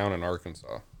shitty town in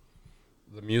Arkansas.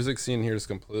 The music scene here is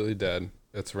completely dead.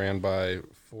 It's ran by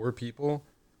 4 people,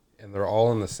 and they're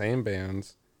all in the same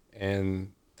bands,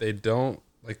 and they don't,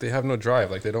 like, they have no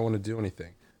drive. Like, they don't want to do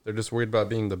anything. They're just worried about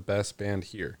being the best band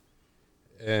here.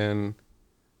 And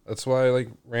that's why, like,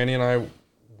 Randy and I,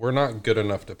 we're not good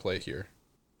enough to play here.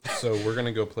 So we're going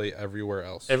to go play everywhere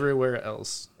else. Everywhere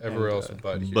else.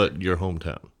 But here. But your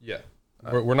hometown. Yeah.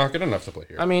 We're not good enough to play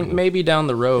here. I mean, maybe down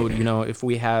the road, you know, if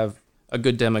we have a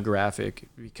good demographic,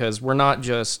 because we're not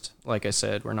just, like I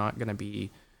said, we're not going to be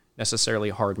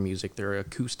necessarily hard music. There are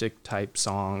acoustic type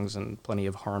songs and plenty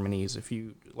of harmonies. If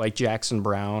you like Jackson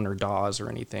Browne or Dawes or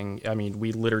anything, I mean,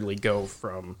 we literally go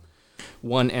from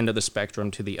one end of the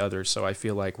spectrum to the other. So I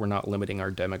feel like we're not limiting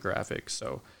our demographic.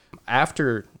 So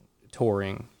after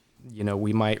touring, you know,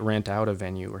 we might rent out a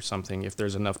venue or something if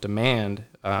there's enough demand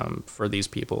for these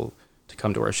people to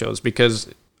come to our shows,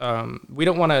 because we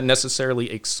don't want to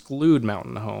necessarily exclude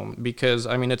Mountain Home, because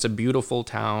I mean, it's a beautiful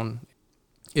town.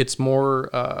 It's more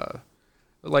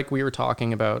like we were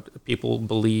talking about, people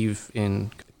believe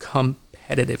in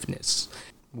competitiveness,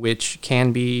 which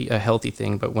can be a healthy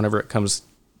thing, but whenever it comes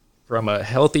from a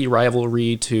healthy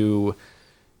rivalry to,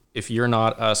 if you're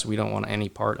not us, we don't want any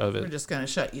part of it. We're just going to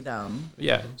shut you down.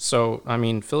 Yeah. So, I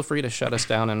mean, feel free to shut us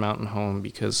down in Mountain Home,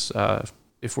 because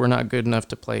if we're not good enough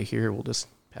to play here, we'll just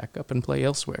pack up and play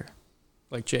elsewhere,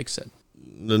 like Jake said.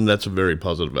 Then that's a very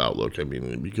positive outlook. I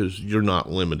mean, because you're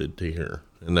not limited to here,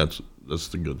 and that's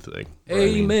the good thing.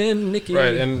 Amen, Nikki.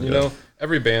 Right, and you know,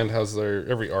 every band has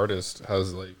every artist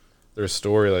has like their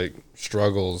story, like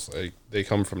struggles, like they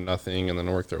come from nothing and then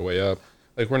work their way up.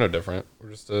 Like, we're no different. We're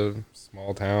just a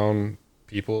small town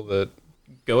people that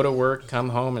Go to work, come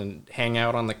home, and hang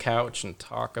out on the couch and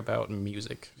talk about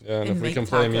music. yeah, and And if we make can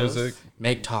play tacos. music,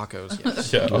 Make tacos,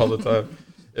 yes. yeah, all the time.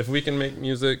 If we can make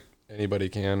music, anybody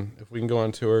can. If we can go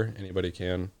on tour, anybody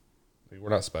can. Like, we're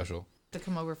not special. To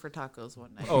come over for tacos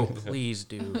one night. Oh, please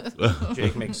do.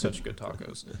 Jake makes such good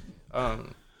tacos.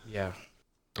 Yeah.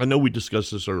 I know we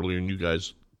discussed this earlier, and you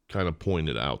guys kind of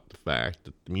pointed out the fact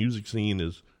that the music scene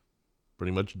is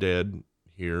pretty much dead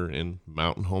here in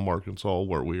Mountain Home, Arkansas,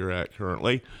 where we are at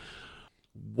currently.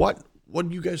 What do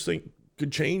you guys think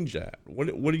could change that? What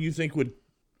do you think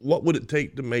what would it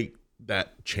take to make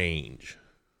that change?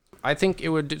 I think it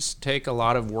would just take a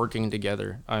lot of working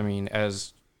together. I mean,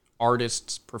 as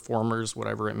artists, performers,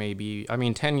 whatever it may be. I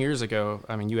mean, 10 years ago,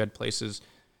 I mean, you had places,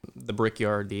 the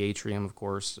Brickyard, the Atrium, of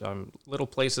course, little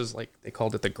places like they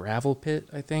called it the Gravel Pit,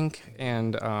 I think,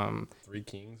 and 3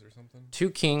 Kings or something.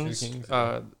 Two Kings. 2 Kings,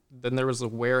 yeah. Then there was the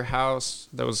Warehouse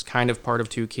that was kind of part of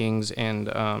Two Kings,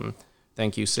 and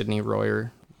thank you, Sydney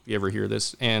Royer, if you ever hear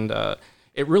this. And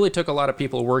it really took a lot of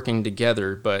people working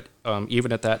together, but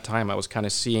even at that time, I was kind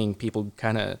of seeing people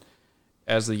kind of,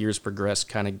 as the years progressed,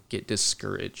 kind of get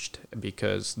discouraged,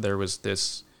 because there was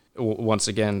this, once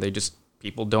again,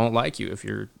 people don't like you if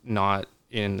you're not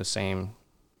in the same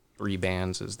 3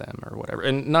 bands as them or whatever.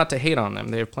 And not to hate on them,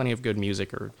 they have plenty of good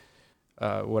music or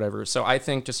whatever. So I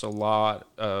think just a lot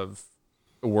of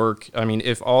work. I mean,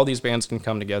 if all these bands can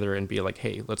come together and be like,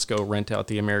 hey, let's go rent out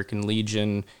the American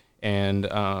Legion, and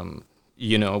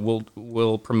you know,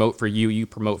 we'll promote for you, you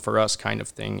promote for us, kind of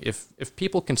thing. If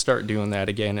people can start doing that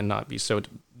again and not be so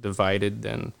divided,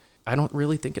 then I don't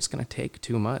really think it's going to take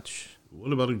too much.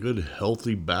 What about a good,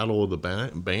 healthy battle of the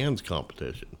bands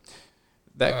competition?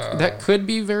 That could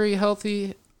be very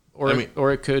healthy,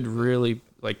 or it could really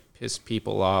like piss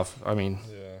people off. I mean,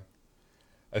 Yeah,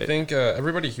 I think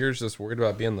everybody here is just worried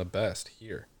about being the best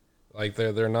here. Like,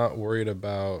 they're not worried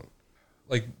about,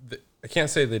 like, I can't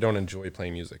say they don't enjoy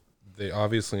playing music. They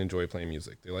obviously enjoy playing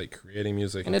music. They like creating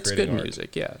music and it's good creating art.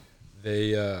 music, yeah.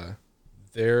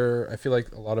 I feel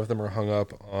like a lot of them are hung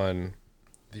up on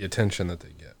the attention that they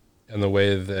get and the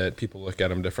way that people look at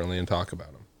them differently and talk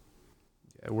about them.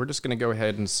 Yeah, we're just gonna go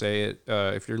ahead and say it.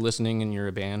 If you're listening and you're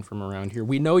a band from around here,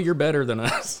 we know you're better than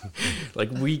us. Like,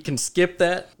 we can skip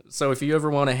that. So if you ever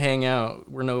want to hang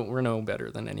out, we're no better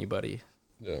than anybody.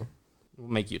 Yeah. We'll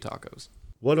make you tacos.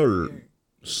 What are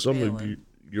some of failing.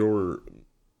 your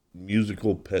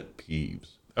musical pet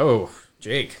peeves? Oh,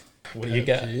 Jake, what do you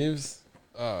got? Peeves?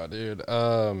 Oh, dude.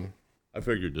 I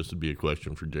figured this would be a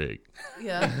question for Jake.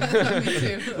 Yeah, me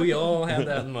too. We all have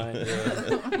that in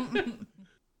mind.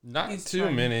 Not He's too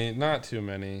trying. many. Not too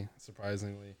many,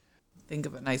 surprisingly. Think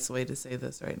of a nice way to say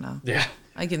this right now. Yeah.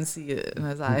 I can see it in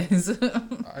his eyes.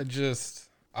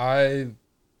 I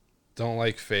don't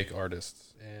like fake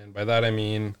artists. And by that I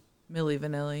mean, Milli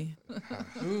Vanilli.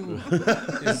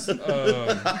 Is,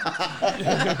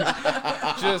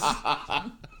 just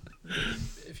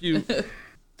if you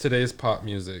today's pop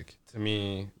music to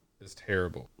me is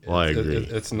terrible. Well, I agree.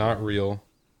 It's not real.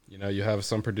 You know, you have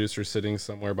some producer sitting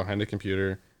somewhere behind a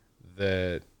computer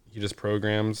that he just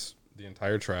programs the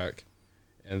entire track,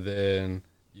 and then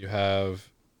you have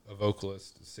a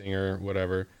vocalist, singer,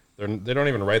 whatever. They don't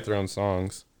even write their own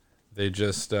songs. They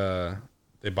just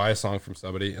they buy a song from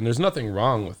somebody, and there's nothing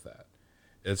wrong with that.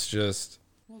 It's just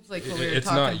Well, it's like when we were it's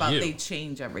talking not about you. they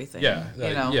change everything. yeah,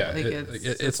 You know, yeah. like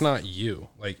It's not you.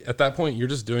 Like at that point, you're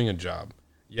just doing a job.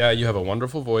 Yeah, you have a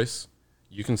wonderful voice.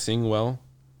 You can sing well,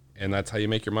 and that's how you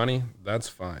make your money. That's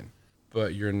fine,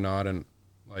 but you're not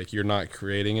you're not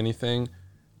creating anything.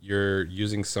 You're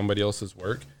using somebody else's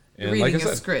work, and reading like I a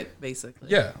said, script, basically.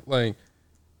 yeah, like,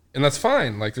 and that's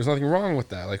fine. Like, there's nothing wrong with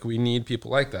that. Like, we need people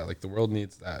like that. Like, the world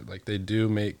needs that. Like, they do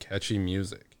make catchy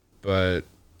music, but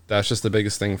that's just the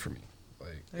biggest thing for me.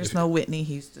 Like, There's no Whitney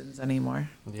Houston's anymore.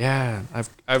 Yeah,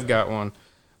 I've got one.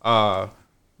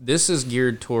 This is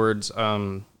geared towards.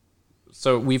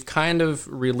 So we've kind of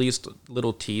released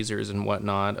little teasers and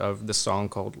whatnot of the song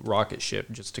called Rocket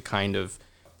Ship, just to kind of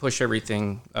push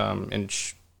everything and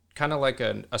kind of like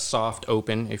a soft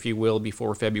open, if you will,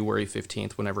 before February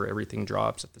 15th, whenever everything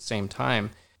drops at the same time.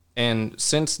 And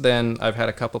since then, I've had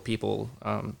a couple people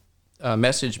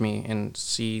message me and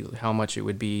see how much it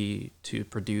would be to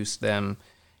produce them.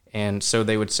 And so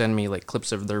they would send me like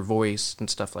clips of their voice and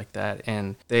stuff like that.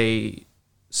 And they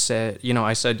said,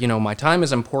 I said, my time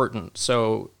is important.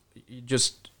 So you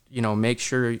just, make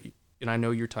sure, and I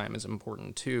know your time is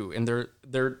important too. And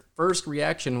their first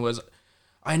reaction was,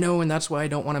 I know, and that's why I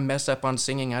don't want to mess up on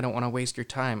singing. I don't want to waste your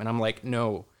time. And I'm like,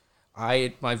 no,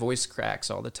 my voice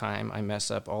cracks all the time. I mess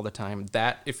up all the time.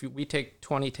 That if we take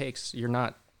 20 takes, you're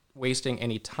not wasting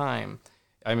any time.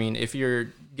 I mean, if you're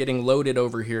getting loaded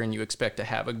over here and you expect to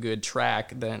have a good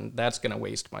track, then that's going to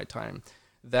waste my time.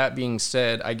 That being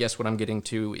said, I guess what I'm getting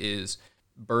to is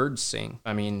birds sing.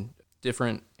 I mean,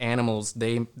 different animals,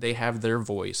 they have their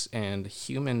voice, and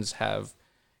humans have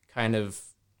kind of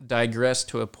digressed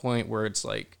to a point where it's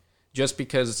like, just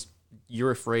because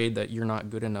you're afraid that you're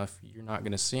not good enough, you're not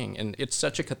going to sing. And it's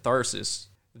such a catharsis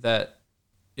that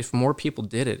if more people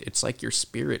did it, it's like your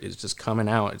spirit is just coming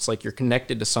out. It's like you're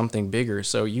connected to something bigger.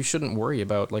 So you shouldn't worry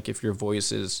about like if your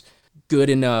voice is good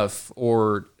enough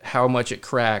or how much it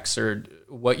cracks or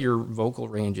what your vocal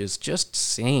range is. Just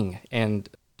sing and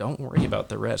don't worry about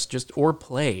the rest. Or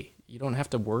play. You don't have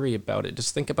to worry about it.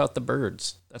 Just think about the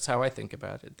birds. That's how I think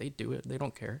about it. They do it. They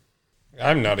don't care.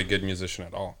 I'm not a good musician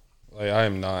at all. Like, I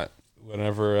am not.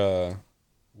 Whenever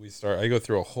we start, I go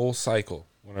through a whole cycle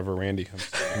whenever Randy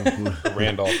comes to me.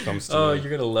 Randolph comes to me you're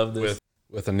going to love this.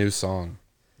 with a new song.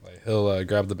 Like, he'll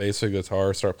grab the bass or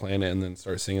guitar, start playing it, and then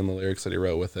start singing the lyrics that he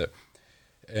wrote with it.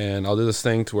 And I'll do this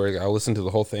thing to where I'll listen to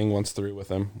the whole thing once through with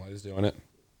him while he's doing it.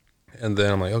 And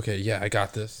then I'm like, okay, yeah, I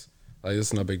got this. Like, this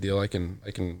is no big deal. I can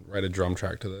write a drum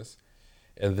track to this.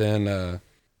 And then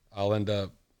I'll end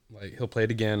up, like, he'll play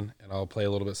it again, and I'll play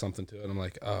a little bit something to it. And I'm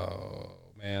like, oh,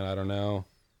 man, I don't know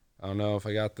if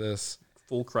I got this.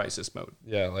 Full crisis mode.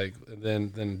 Yeah, like,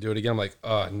 and then do it again. I'm like,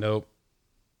 nope.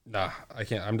 Nah, I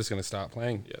can't. I'm just going to stop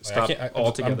playing. Yeah, Like, stop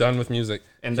altogether. I'm done with music.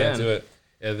 And Can't then- do it.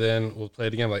 And then we'll play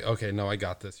it again. I'm like, okay, no, I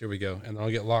got this. Here we go. And then I'll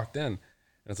get locked in. And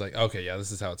it's like, okay, yeah, this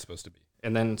is how it's supposed to be.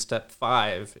 And then step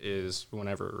 5 is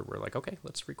whenever we're like, okay,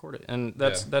 let's record it. And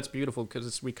that's beautiful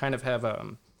because we kind of have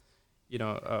a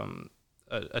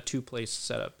 2-place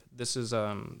setup. This is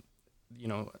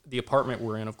the apartment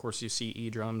we're in. Of course, you see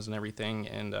E-drums and everything,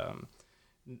 and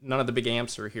none of the big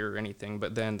amps are here or anything.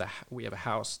 But then we have a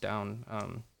house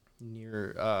down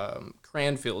near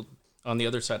Cranfield on the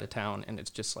other side of town, and it's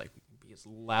just like we can be as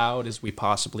loud as we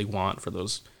possibly want for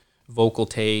those vocal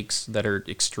takes that are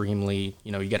extremely,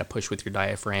 you got to push with your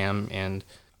diaphragm. And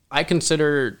I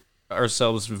consider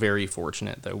ourselves very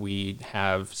fortunate that we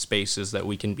have spaces that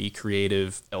we can be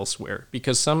creative elsewhere,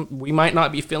 because we might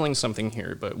not be feeling something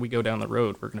here, but we go down the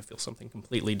road, we're going to feel something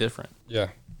completely different. Yeah.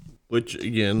 Which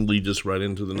again leads us right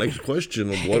into the next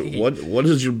question of what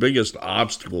is your biggest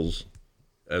obstacles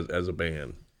as a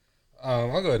band?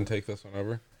 I'll go ahead and take this one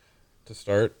over to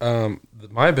start.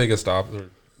 My biggest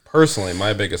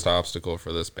obstacle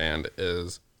for this band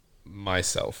is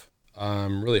myself.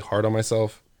 I'm really hard on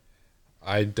myself.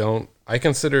 I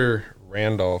consider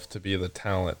Randolph to be the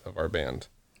talent of our band.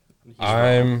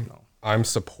 I'm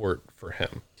support for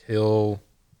him. He'll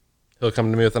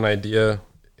come to me with an idea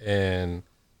and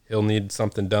he'll need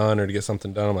something done or to get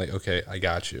something done. I'm like, okay, I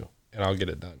got you, and I'll get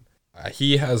it done.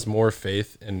 He has more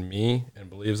faith in me and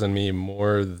believes in me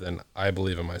more than I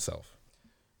believe in myself.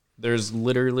 There's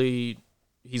literally,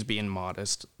 he's being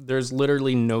modest. There's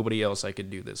literally nobody else I could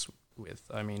do this with.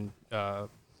 I mean,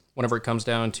 whenever it comes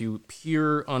down to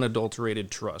pure,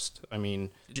 unadulterated trust, I mean,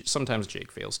 sometimes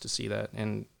Jake fails to see that,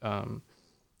 and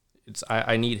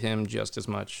I need him just as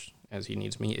much as he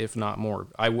needs me, if not more.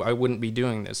 I wouldn't be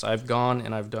doing this. I've gone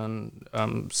and I've done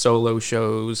solo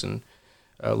shows and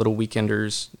little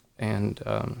weekenders, and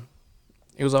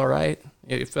it was all right.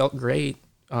 It felt great.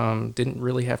 Didn't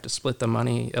really have to split the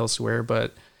money elsewhere,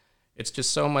 but it's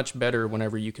just so much better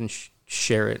whenever you can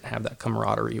share it, have that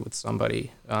camaraderie with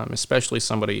somebody, especially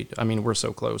somebody, I mean, we're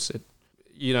so close.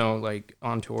 Like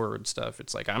on tour and stuff,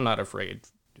 it's like, I'm not afraid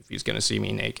if he's going to see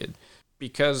me naked,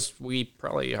 because we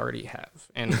probably already have.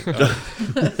 And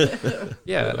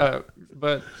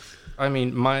but I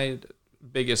mean, my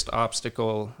biggest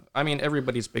obstacle, I mean,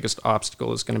 everybody's biggest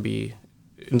obstacle is going to be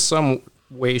in some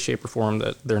way, shape, or form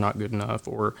that they're not good enough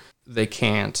or they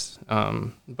can't.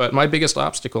 But my biggest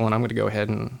obstacle, and I'm going to go ahead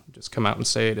and just come out and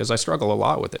say it, is I struggle a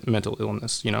lot with it, mental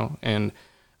illness, and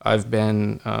I've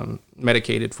been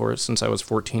medicated for it since I was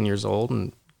 14 years old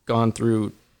and gone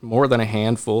through more than a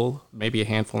handful, maybe a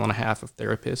handful and a half of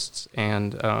therapists.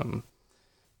 And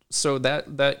so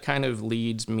that kind of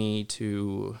leads me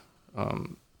to,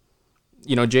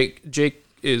 Jake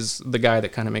is the guy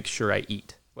that kind of makes sure I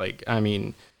eat. Like, I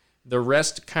mean, the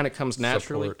rest kind of comes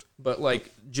naturally, Support. but like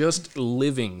just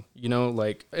living,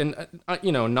 like, and,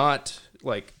 not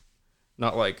like,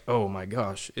 oh my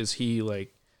gosh, is he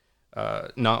like,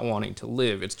 not wanting to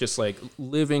live. It's just like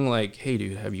living like, hey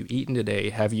dude, have you eaten today?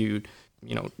 Have you,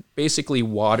 basically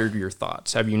watered your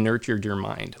thoughts? Have you nurtured your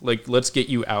mind? Like, let's get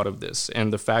you out of this.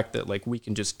 And the fact that like we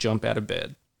can just jump out of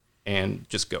bed and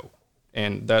just go.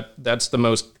 And that's the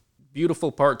most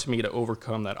beautiful part to me, to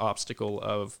overcome that obstacle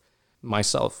of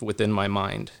myself within my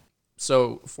mind.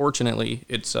 So fortunately,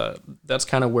 it's that's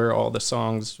kind of where all the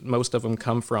songs, most of them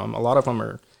come from. A lot of them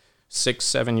are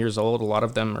 6-7 years old. A lot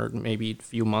of them are maybe a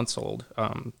few months old.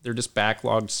 They're just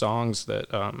backlogged songs that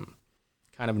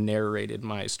kind of narrated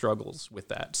my struggles with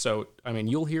that. So, I mean,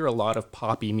 you'll hear a lot of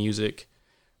poppy music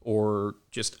or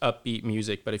just upbeat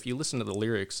music, but if you listen to the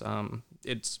lyrics,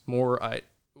 it's more,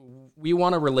 we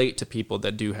want to relate to people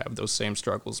that do have those same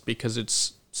struggles, because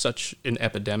it's such an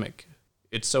epidemic.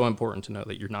 It's so important to know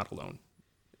that you're not alone.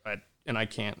 And I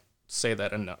can't say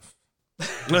that enough.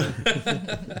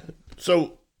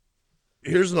 So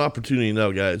here's an opportunity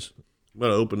now, guys. I'm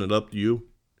going to open it up to you.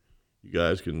 You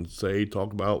guys can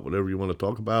talk about whatever you want to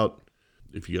talk about.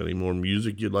 If you got any more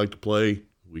music you'd like to play,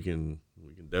 we can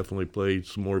definitely play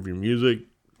some more of your music.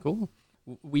 Cool.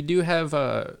 We do have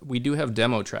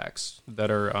demo tracks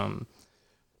that are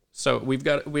so we've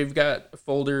got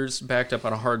folders backed up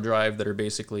on a hard drive that are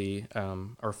basically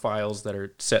our files that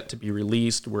are set to be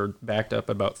released. We're backed up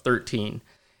about 13.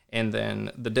 And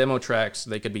then the demo tracks,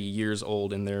 they could be years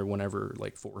old in there, whenever,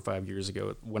 like 4 or 5 years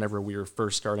ago, whenever we were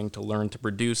first starting to learn to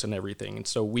produce and everything. And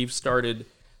so we've started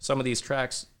some of these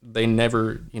tracks, they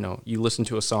never, you listen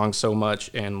to a song so much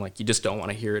and like you just don't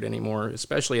want to hear it anymore,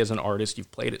 especially as an artist,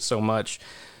 you've played it so much.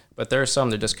 But there are some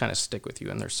that just kind of stick with you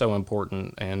and they're so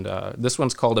important. And this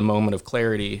one's called A Moment of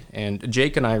Clarity. And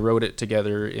Jake and I wrote it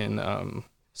together in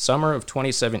summer of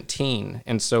 2017.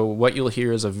 And so what you'll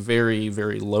hear is a very,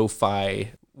 very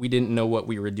lo-fi, we didn't know what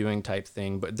we were doing type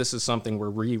thing, but this is something we're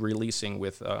re-releasing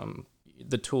with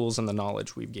the tools and the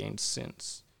knowledge we've gained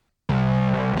since. I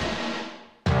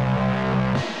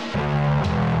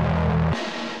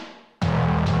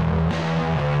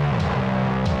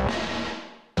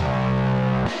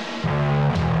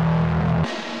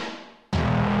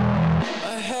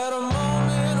had a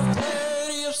moment of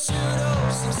clarity, of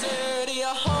pseudo-sincerity.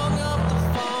 I hung up the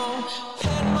phone,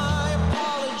 penned my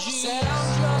apology, said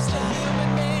I'm just a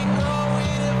human being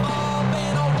growing,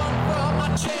 evolving. I'll run from my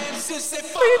chances, say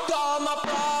fuck all my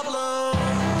problems.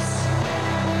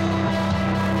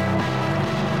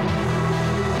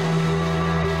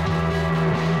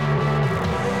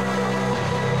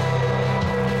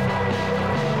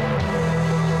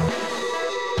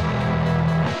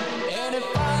 And if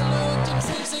I looked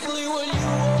intrinsically, would you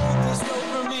hold this rope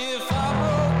for me? If I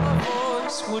broke my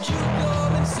voice, would you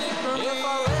come and sing for me? If I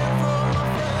ran from my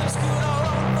friends, could I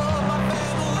run from my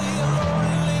family? Alone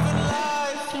and living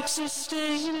life,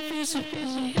 existing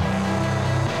invisibly.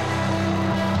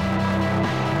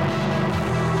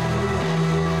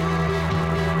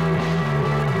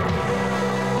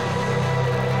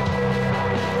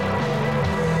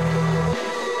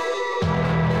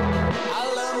 I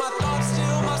let my thoughts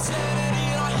steal my sanity,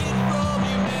 and I hid from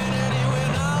humanity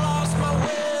when I lost my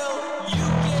will. You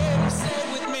came and stayed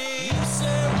with me. You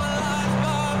saved my life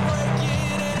by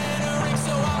breaking and entering,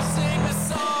 so I'll sing this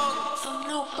song for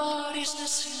nobody. was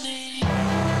listening.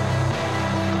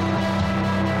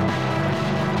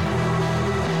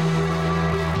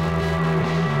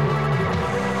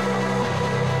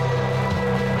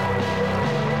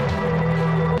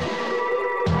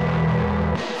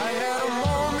 I had a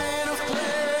moment of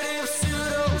clarity, of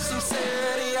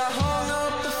pseudo-sincerity. I hung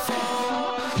up the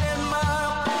phone and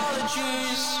my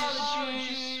apologies.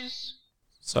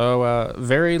 So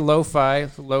very lo-fi,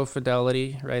 low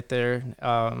fidelity right there.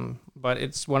 But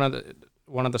it's one of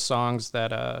the songs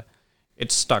that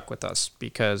it stuck with us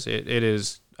because it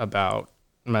is about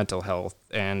mental health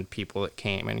and people that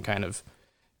came and kind of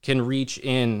can reach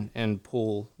in and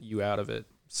pull you out of it.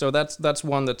 So that's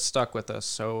one that stuck with us.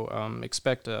 So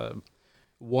expect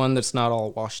one that's not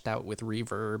all washed out with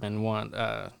reverb and one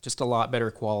just a lot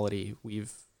better quality.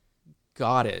 We've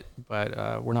got it,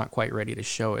 but we're not quite ready to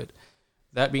show it.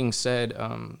 That being said,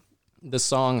 the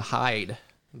song Hide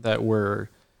that we're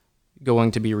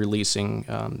going to be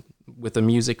releasing with a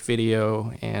music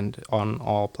video and on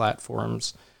all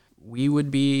platforms, we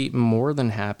would be more than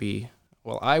happy.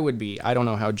 Well, I would be. I don't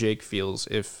know how Jake feels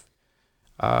if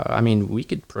we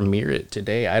could premiere it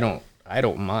today. I don't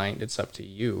mind. It's up to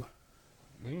you.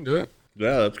 We can do it.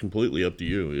 Yeah, that's completely up to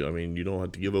you. I mean, you don't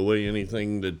have to give away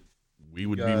anything. That we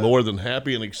would be more than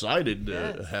happy and excited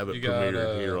to have it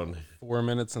premiered here on 4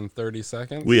 minutes and 30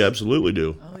 seconds. We absolutely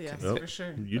do. Oh, yes, Yep. for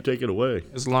sure. You take it away.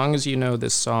 As long as you know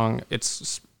this song,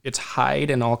 it's hide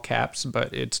in all caps,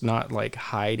 but it's not like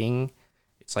hiding.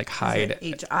 It's like hide.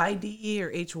 H-I-D-E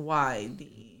or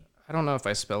H-Y-D-E? I don't know if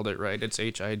I spelled it right. It's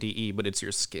Hide, but it's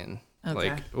your skin. Okay.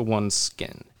 Like one's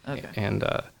skin. Okay. And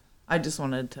I just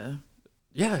wanted to...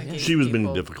 yeah. She was being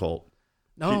people. difficult.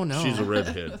 No. She's a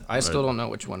redhead. I still don't know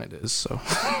which one it is, so.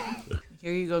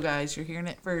 Here you go, guys. You're hearing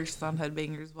it first on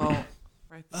Headbangers Vault.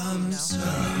 Right now.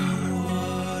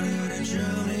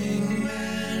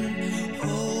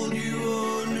 Hold you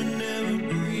on and never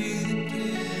breathe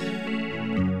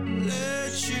again.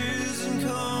 Lectures and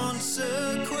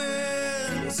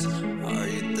consequence. Are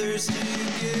you thirsty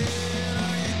again?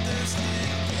 Are you thirsty again?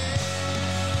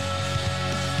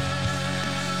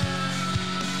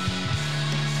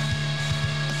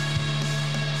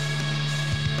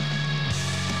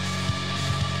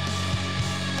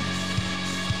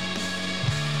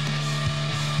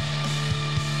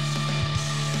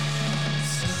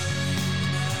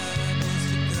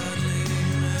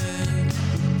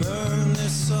 Burn their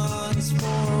sons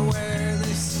for where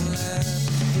they slept.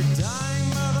 They're dying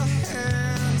by the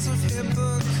hands of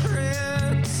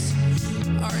hypocrites.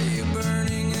 Are you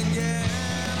burning again?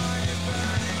 Are you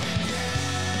burning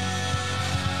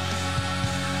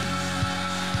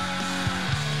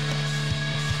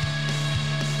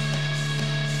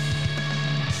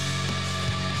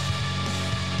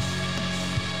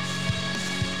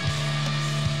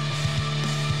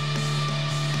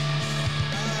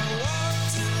I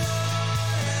walked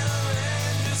alone and I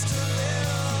ran just a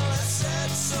little. I said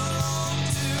so long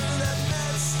to that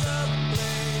messed up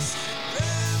place.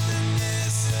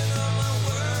 Reminiscing of my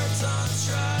words on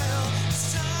trial.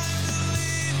 It's time to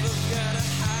leave. I've gotta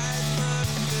hide my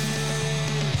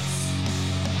face.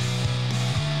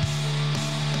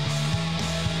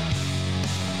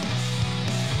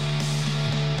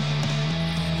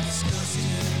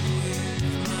 Discussing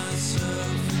with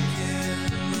myself again.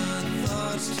 My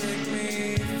thoughts take me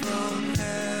from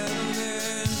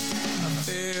heaven. I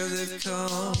fear they've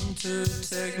come to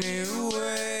take me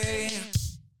away.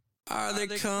 Are they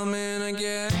coming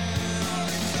again? Are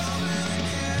they coming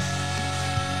again?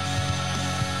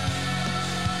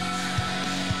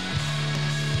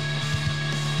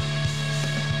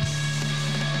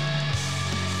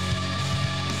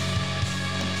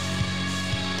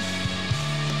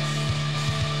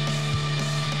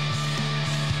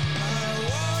 I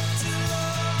walked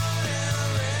alone and I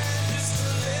ran just a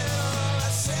little. I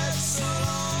said so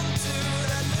long to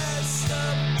that messed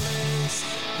up place.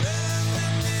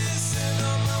 Reminiscing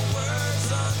on my words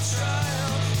on trial.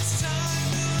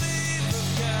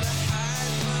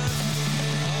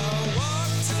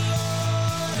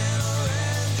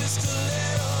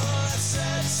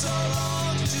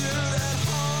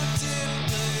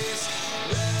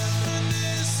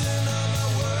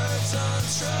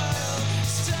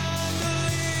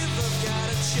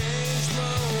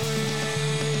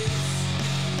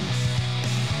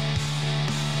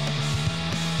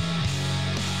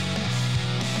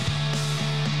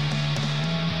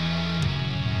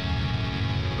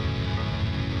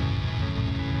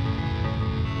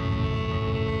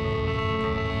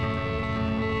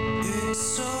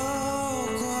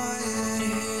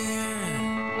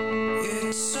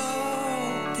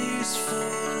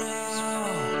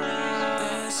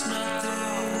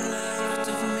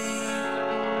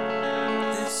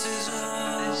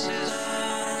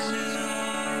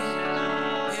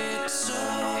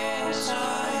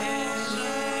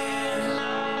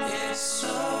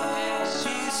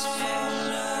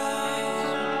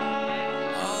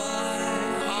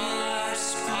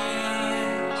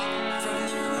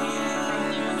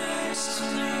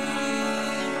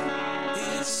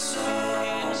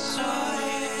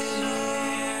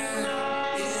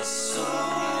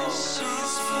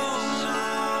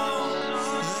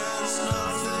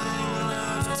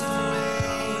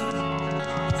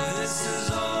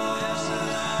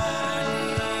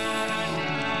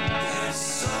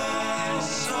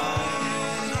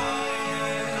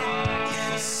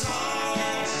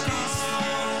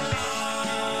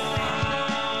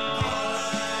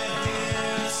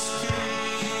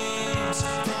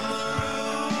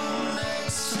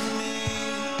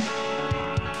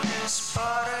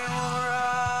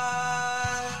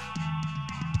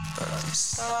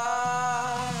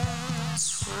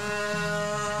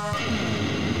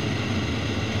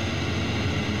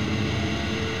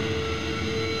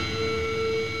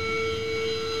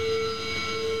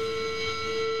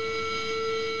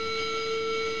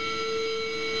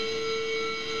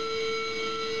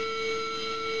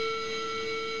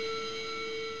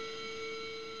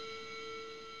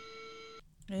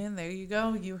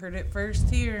 go. You heard it first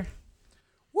here.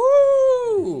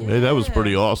 Woo! Hey, that was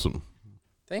pretty awesome.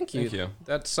 Thank you. Thank you.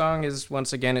 That song is,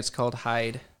 once again, it's called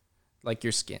Hide, like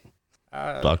your skin.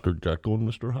 Dr. Jekyll and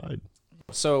Mr. Hyde.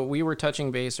 So we were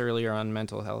touching base earlier on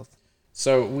mental health.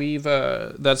 So we've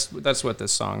that's what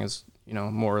this song is,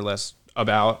 more or less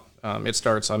about. It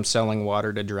starts, I'm selling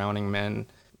water to drowning men,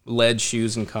 lead,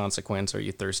 shoes, and consequence. Are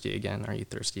you thirsty again? Are you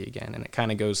thirsty again? And it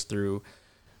kind of goes through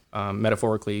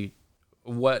metaphorically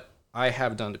what I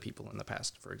have done to people in the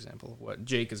past, for example, what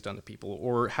Jake has done to people,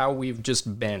 or how we've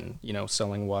just been,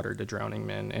 selling water to drowning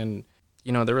men. And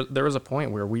there was a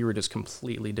point where we were just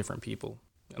completely different people.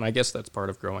 And I guess that's part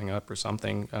of growing up or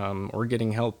something, or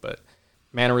getting help. But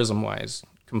mannerism-wise,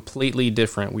 completely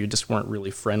different. We just weren't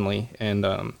really friendly. And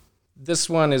this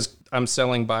one is, I'm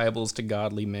selling Bibles to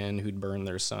godly men who'd burn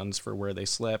their sons for where they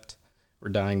slept. We're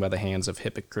dying by the hands of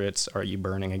hypocrites. Are you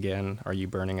burning again? Are you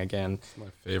burning again? It's my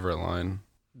favorite line.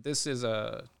 This is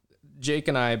Jake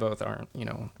and I both aren't,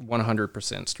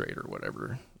 100% straight or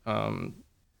whatever.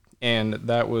 And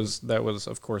that was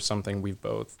of course something we've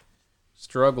both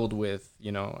struggled with.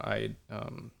 I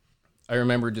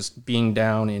remember just being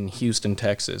down in Houston,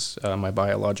 Texas. My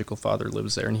biological father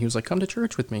lives there, and he was like, come to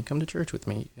church with me.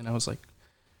 And I was like,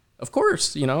 of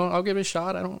course, I'll give it a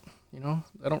shot. I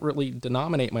don't really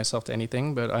denominate myself to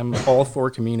anything, but I'm all for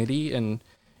community. And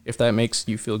if that makes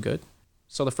you feel good.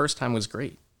 So the first time was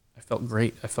great. I felt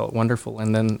great. I felt wonderful.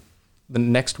 And then the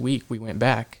next week we went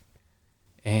back,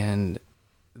 and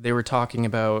they were talking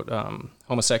about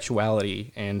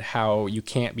homosexuality and how you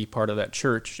can't be part of that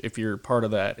church if you're part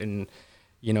of that. And,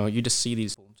 you just see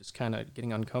these people just kind of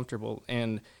getting uncomfortable.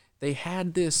 And they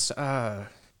had this,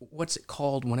 what's it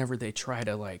called whenever they try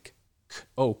to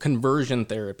conversion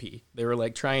therapy. They were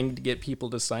trying to get people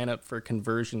to sign up for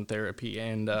conversion therapy.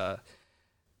 And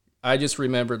I just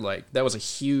remembered that was a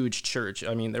huge church.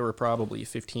 I mean, there were probably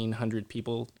 1,500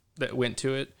 people that went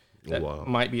to it. That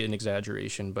might be an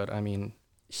exaggeration, but I mean,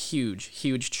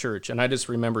 huge church. And I just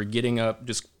remember getting up,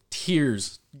 just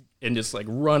tears, and just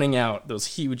running out those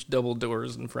huge double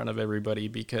doors in front of everybody,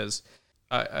 because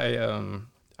I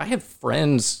have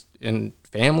friends and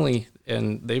family,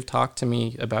 and they've talked to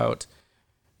me about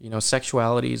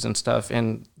sexualities and stuff.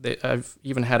 And I've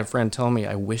even had a friend tell me,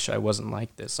 I wish I wasn't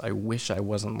like this. I wish I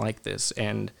wasn't like this.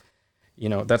 And,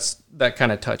 that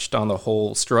kind of touched on the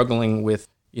whole struggling with,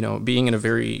 being in a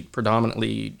very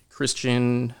predominantly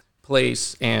Christian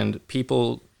place, and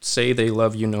people say they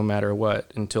love you no matter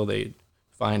what until they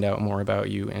find out more about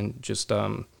you, and just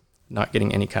not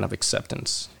getting any kind of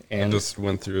acceptance. And I just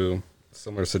went through a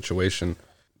similar situation.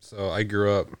 So I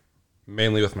grew up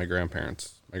mainly with my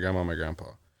grandparents, my grandma and my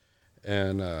grandpa.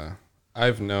 And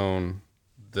I've known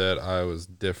that I was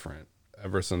different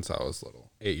ever since I was little,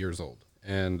 8 years old.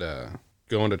 And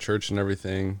going to church and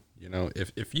everything,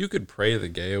 if you could pray the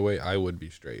gay away, I would be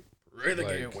straight. Pray the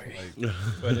gay away.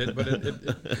 But it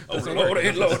doesn't work,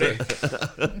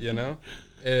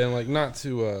 And not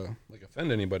to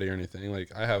offend anybody or anything.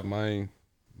 I have my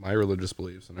religious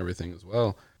beliefs and everything as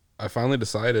well. I finally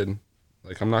decided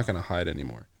I'm not going to hide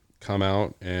anymore. Come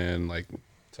out and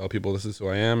tell people this is who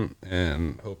I am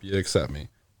and hope you accept me.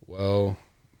 Well,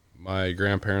 my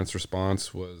grandparents'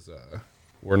 response was,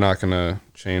 we're not going to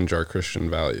change our Christian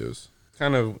values.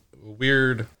 Kind of a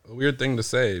weird thing to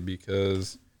say,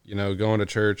 because, going to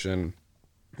church and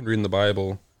reading the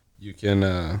Bible, you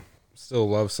can still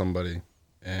love somebody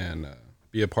and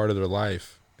be a part of their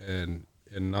life, and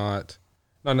not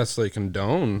necessarily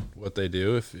condone what they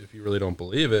do if you really don't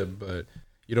believe it, but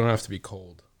you don't have to be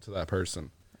cold to that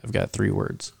person. I've got 3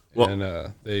 words. Well,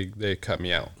 and they cut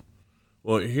me out.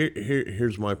 Well,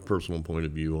 here's my personal point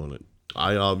of view on it.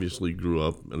 I obviously grew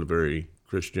up in a very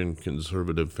Christian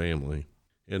conservative family,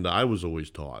 and I was always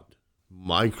taught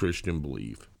my Christian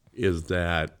belief is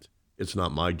that it's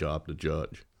not my job to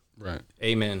judge. Right.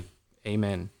 Amen.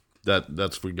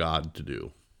 That's for God to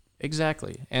do.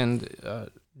 Exactly. And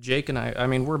Jake and I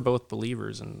mean, we're both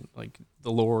believers in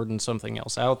the Lord and something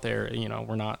else out there.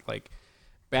 We're not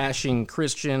bashing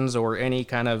Christians or any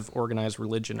kind of organized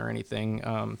religion or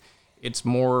anything. It's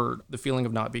more the feeling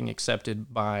of not being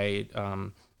accepted by,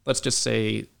 let's just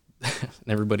say,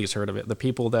 everybody's heard of it, the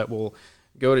people that will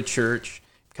go to church,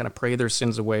 kind of pray their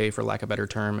sins away, for lack of a better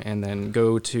term, and then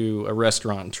go to a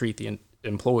restaurant and treat the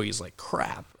employees like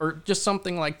crap, or just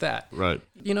something like that. Right.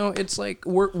 It's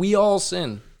we all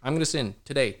sin. I'm going to sin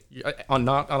today,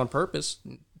 not on purpose.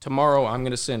 Tomorrow I'm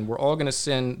going to sin. We're all going to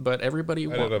sin, but everybody...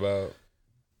 I did about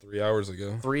 3 hours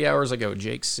ago. 3 hours ago,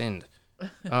 Jake sinned.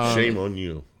 Shame on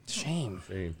you. Shame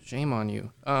on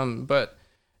you. But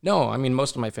no, I mean,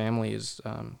 most of my family is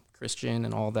Christian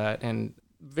and all that. And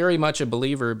very much a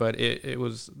believer, but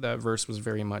that verse was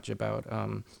very much about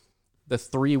the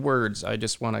 3 words I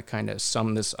just want to kind of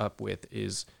sum this up with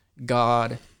is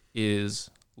God is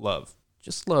love.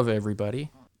 Just love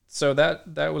everybody. So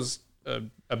that was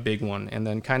a big one. And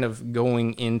then kind of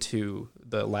going into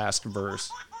the last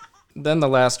verse. Then the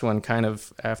last one kind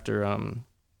of after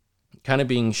kind of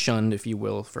being shunned, if you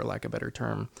will, for lack of a better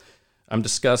term. I'm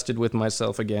disgusted with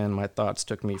myself again. My thoughts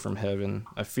took me from heaven.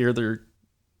 I fear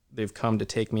they've come to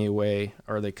take me away.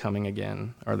 Are they coming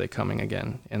again? Are they coming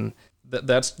again? And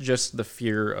that's just the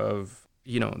fear of,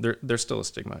 there's still a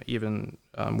stigma, even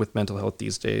with mental health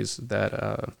these days,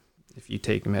 that if you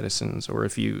take medicines or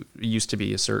if you used to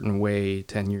be a certain way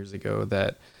 10 years ago,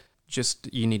 that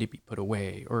just you need to be put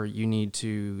away or you need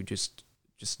to just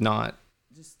not.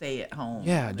 Just stay at home.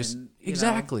 Yeah, just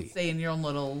exactly. Stay in your own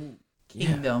little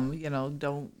kingdom.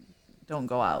 Don't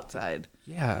go outside.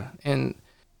 Yeah, and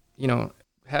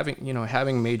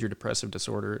having major depressive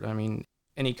disorder. I mean,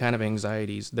 any kind of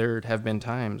anxieties. There have been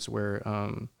times where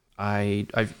I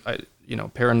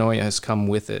paranoia has come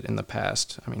with it in the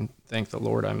past. I mean, thank the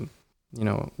Lord, I'm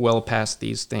well past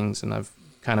these things, and I've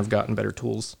kind of gotten better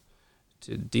tools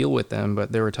to deal with them.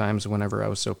 But there were times whenever I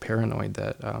was so paranoid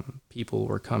that people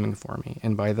were coming for me,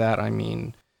 and by that I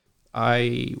mean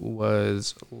I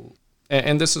was,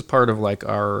 and this is part of like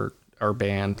our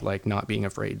band, like not being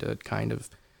afraid to kind of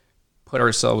put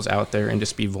ourselves out there and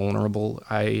just be vulnerable.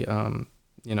 I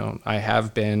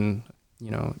have been,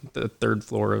 the 3rd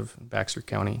floor of Baxter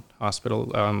County Hospital,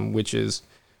 which is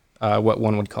what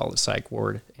one would call a psych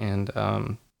ward,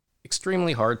 and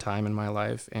extremely hard time in my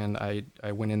life. And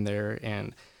I went in there,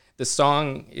 and the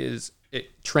song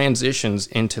it transitions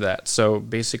into that. So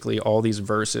basically all these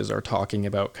verses are talking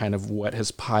about kind of what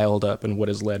has piled up and what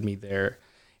has led me there.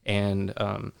 And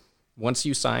once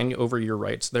you sign over your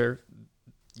rights there,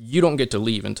 you don't get to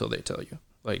leave until they tell you.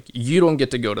 Like, you don't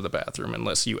get to go to the bathroom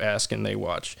unless you ask and they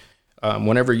watch.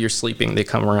 Whenever you're sleeping, they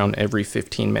come around every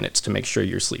 15 minutes to make sure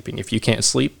you're sleeping. If you can't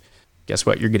sleep, guess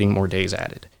what? You're getting more days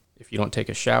added. If you don't take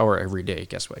a shower every day,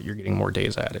 guess what? You're getting more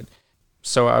days added.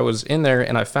 So I was in there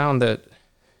and I found that,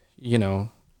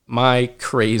 my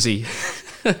crazy,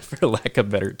 for lack of a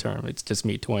better term, it's just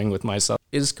me toying with myself,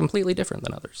 is completely different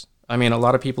than others. I mean, a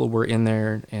lot of people were in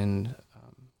there, and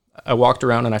I walked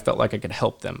around and I felt like I could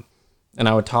help them. And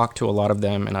I would talk to a lot of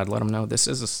them, and I'd let them know this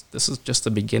is just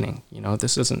the beginning.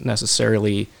 This isn't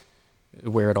necessarily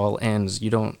where it all ends.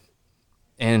 You don't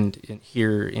end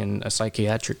here in a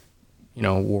psychiatric,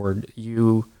 ward.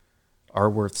 You are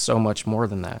worth so much more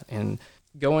than that. And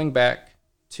going back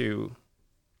to,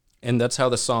 and that's how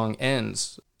the song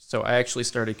ends. So I actually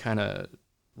started kind of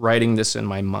writing this in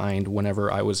my mind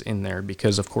whenever I was in there,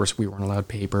 because of course we weren't allowed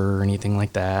paper or anything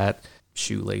like that.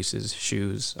 Shoelaces,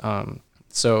 shoes.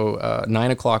 So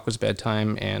 9 o'clock was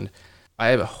bedtime, and I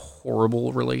have a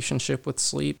horrible relationship with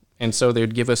sleep. And so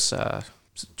they'd give us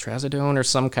trazodone or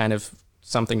some kind of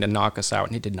something to knock us out,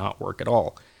 and it did not work at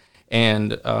all.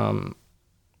 And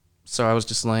so I was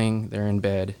just laying there in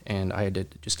bed, and I had to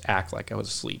just act like I was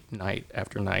asleep night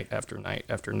after night after night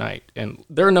after night. And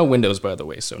there are no windows, by the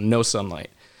way, so no sunlight.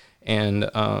 And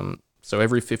so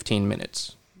every 15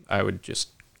 minutes, I would just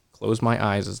close my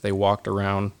eyes as they walked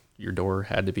around. Your door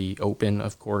had to be open,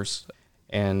 of course.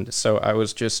 And so I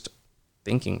was just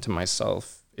thinking to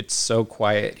myself, it's so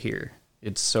quiet here.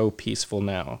 It's so peaceful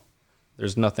now.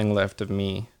 There's nothing left of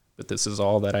me, but this is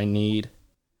all that I need.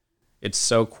 It's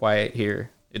so quiet here.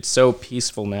 It's so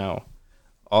peaceful now.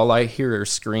 All I hear are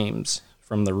screams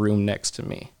from the room next to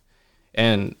me.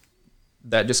 And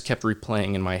that just kept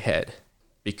replaying in my head,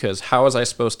 because how was I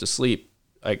supposed to sleep?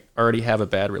 I already have a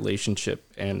bad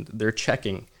relationship, and they're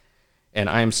checking, and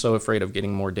I am so afraid of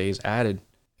getting more days added.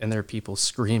 And there are people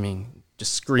screaming,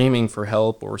 just screaming for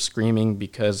help, or screaming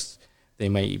because they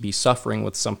may be suffering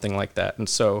with something like that. And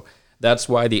so that's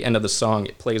why the end of the song,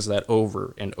 it plays that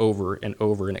over and over and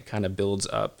over, and it kind of builds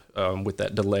up with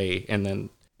that delay. And then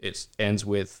it ends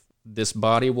with, this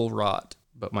body will rot,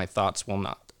 but my thoughts will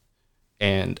not.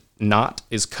 And not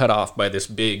is cut off by this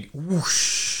big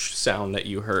whoosh sound that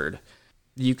you heard.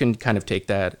 You can kind of take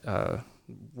that.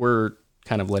 We're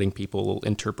kind of letting people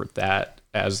interpret that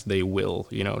as they will.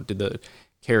 Did the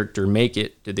character make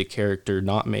it? Did the character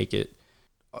not make it?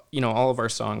 All of our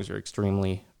songs are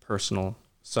extremely personal,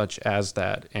 such as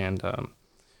that. And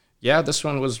this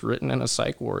one was written in a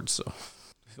psych ward, so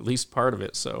at least part of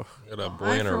it. So got a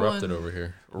boy interrupted over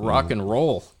here. Rock and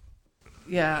roll.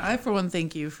 Yeah, I for one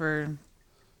thank you for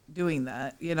doing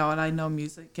that. And I know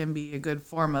music can be a good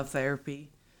form of therapy,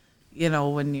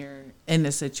 when you're in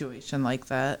a situation like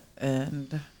that.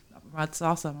 And that's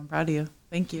awesome. I'm proud of you.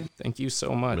 Thank you. Thank you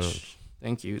so much.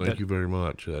 Thank you. Thank you very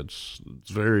much. It's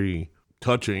very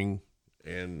touching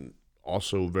and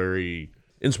also very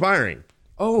inspiring.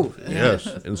 Oh, Yes,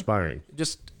 inspiring.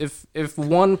 just if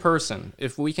one person,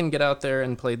 if we can get out there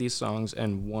and play these songs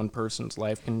and one person's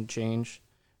life can change,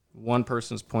 one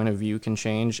person's point of view can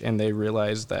change, and they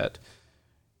realize that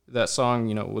that song,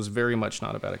 you know, was very much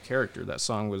not about a character. That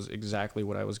song was exactly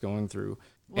what I was going through.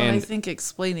 Well, I and think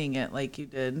explaining it like you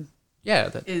did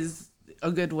yeah, is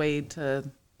a good way to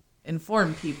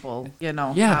inform people, you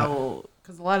know, Yeah. how,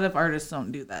 because a lot of artists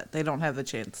don't do that. They don't have the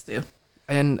chance to.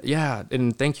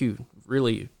 and thank you,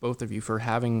 really, both of you, for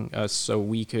having us so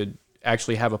we could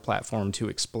actually have a platform to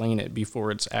explain it before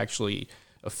it's actually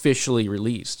officially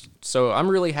released. So I'm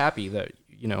really happy that,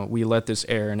 you know, we let this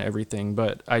air and everything,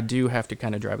 but I do have to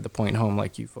kind of drive the point home,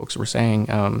 like you folks were saying.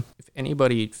 If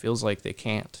anybody feels like they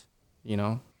can't, you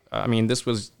know, I mean, this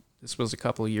was a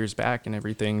couple of years back and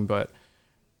everything, but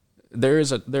there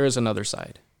is another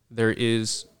side. There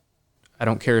is, I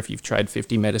don't care if you've tried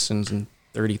 50 medicines and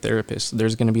 30 therapists,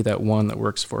 there's going to be that one that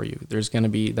works for you. There's going to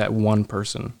be that one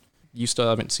person. You still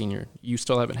haven't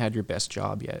had your best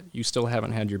job yet. You still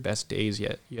haven't had your best days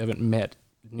yet. You haven't met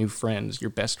new friends, your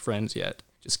best friends yet.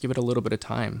 Just give it a little bit of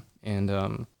time,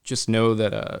 and just know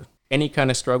that any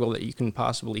kind of struggle that you can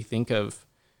possibly think of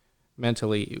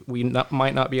mentally,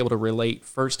 might not be able to relate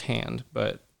firsthand,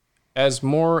 but as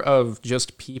more of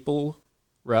just people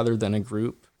rather than a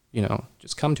group, you know,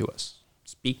 just come to us.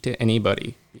 Speak to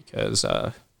anybody, because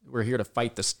we're here to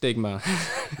fight the stigma.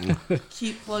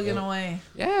 Keep plugging away.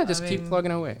 Yeah, just keep mean,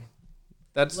 plugging away.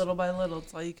 That's Little by little.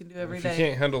 It's all you can do every If you day.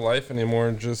 can't handle life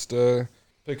anymore, just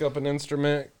pick up an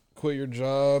instrument, quit your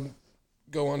job,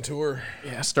 go on tour,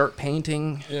 yeah. Start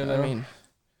painting. You I know? mean,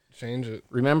 change it.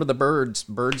 remember the birds.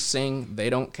 Birds sing. They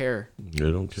don't care.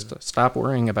 They don't care. Stop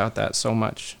worrying about that so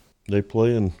much. They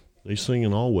play and they sing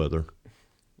in all weather.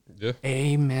 Yeah.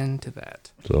 Amen to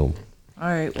that. So All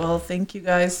right. Well, thank you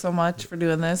guys so much for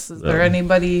doing this. Is there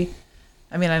anybody,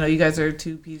 I mean, I know you guys are a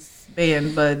two-piece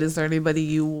band, but is there anybody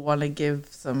you want to give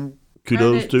some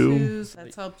kudos credit to.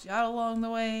 that's helped you out along the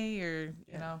way, or,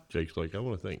 you know? Jake's like, I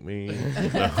want to thank me.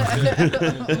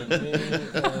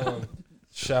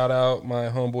 Shout out my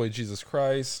homeboy Jesus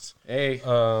Christ. Hey.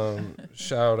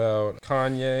 Shout out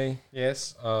Kanye.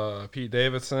 Yes. Pete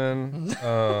Davidson.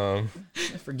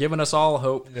 For giving us all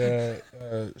hope. Yeah.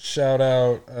 Shout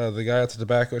out the guy at the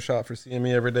tobacco shop for seeing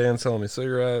me every day and selling me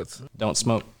cigarettes. Don't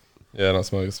smoke. Yeah, don't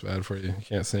smoke. It's bad for you. You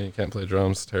can't sing. You can't play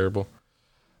drums. It's terrible.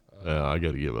 Yeah, I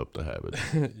got to give up the habit.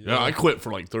 Yeah, I quit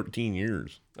for like 13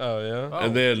 years. Oh yeah.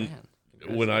 And then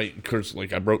when I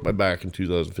broke my back in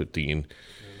 2015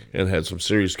 and had some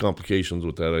serious complications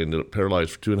with that. I ended up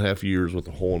paralyzed for 2.5 years with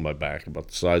a hole in my back about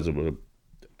the size of a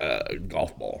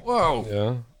golf ball. Whoa.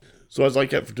 Yeah. So I was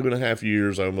like that for 2.5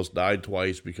 years. I almost died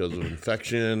twice because of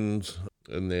infections.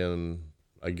 And then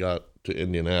I got to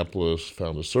Indianapolis,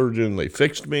 found a surgeon. They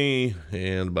fixed me.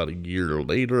 And about a year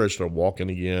later, I started walking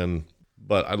again.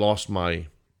 But I lost my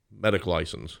medical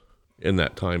license in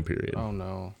that time period. Oh,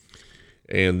 no.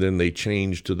 And then they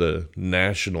changed to the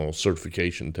national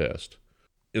certification test.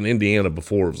 In Indiana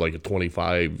before, it was like a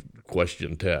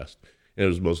 25-question test. And it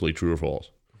was mostly true or false.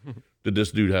 Did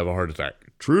this dude have a heart attack?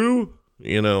 True?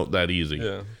 You know, that easy.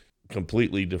 Yeah.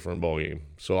 Completely different ballgame.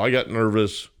 So I got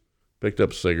nervous, picked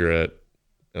up a cigarette,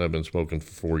 and I've been smoking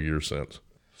for 4 years since.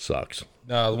 Sucks.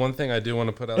 Now, the one thing I do want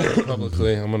to put out there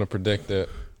publicly, I'm going to predict it.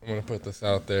 I'm going to put this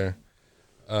out there.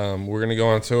 We're going to go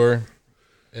on tour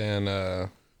and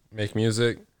make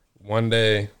music. One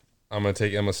day, I'm going to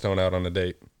take Emma Stone out on a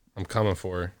date. I'm coming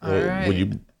for her. All right. Will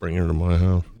you bring her to my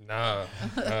house? Nah,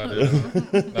 dude.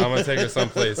 I'm going to take her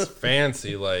someplace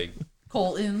fancy like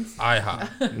Colton's.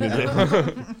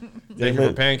 IHOP. Take her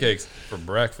for pancakes for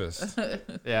breakfast.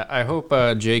 Yeah, I hope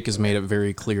Jake has made it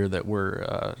very clear that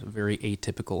we're very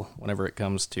atypical whenever it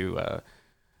comes to,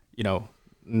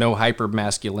 no hyper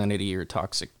masculinity or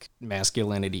toxic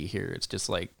masculinity here. It's just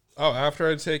like, Oh, after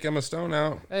I take Emma Stone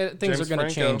out, things James are going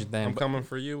to Franco, change then. I'm but- coming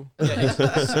for you.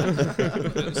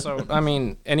 So, I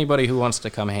mean, anybody who wants to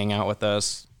come hang out with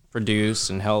us, produce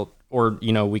and help, or,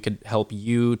 we could help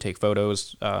you take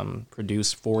photos,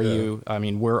 produce for you. I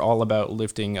mean, we're all about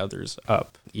lifting others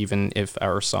up, even if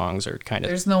our songs are kind of...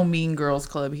 There's no Mean Girls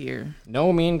Club here.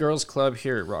 No Mean Girls Club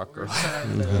here at Rock Girl.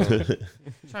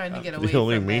 Trying to get away The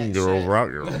only from mean that girl, shit. rock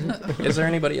girl. Is there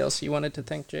anybody else you wanted to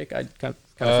thank, Jake? I kind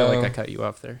of feel like I cut you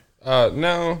off there.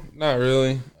 No, not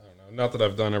really. I don't know. Not that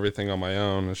I've done everything on my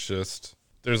own. It's just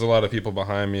there's a lot of people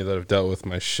behind me that have dealt with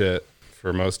my shit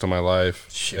for most of my life,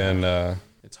 Sure. and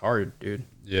It's hard, dude.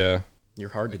 yeah, You're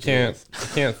hard to I deal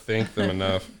with. can't thank them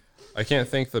enough. I can't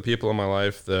thank the people in my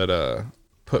life that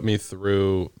put me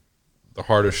through the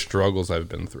hardest struggles I've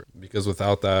been through, because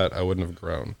without that, I wouldn't have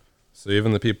grown. So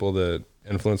even the people that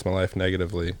influence my life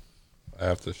negatively, I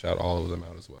have to shout all of them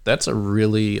out as well. That's a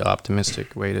really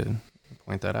optimistic way to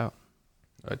point that out.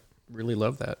 I really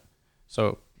love that.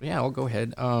 So yeah, I'll go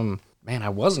ahead. Man, I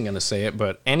wasn't going to say it,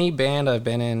 but any band I've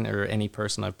been in or any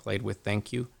person I've played with,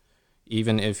 thank you.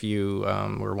 Even if you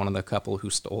were one of the couple who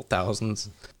stole thousands,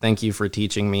 thank you for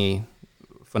teaching me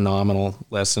phenomenal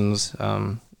lessons.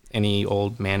 Any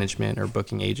old management or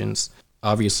booking agents,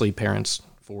 obviously parents,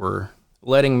 for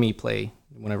letting me play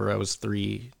whenever I was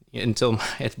 3 until I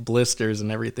had blisters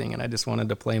and everything, and I just wanted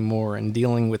to play more, and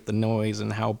dealing with the noise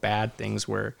and how bad things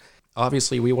were.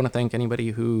 Obviously, we want to thank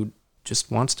anybody who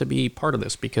just wants to be part of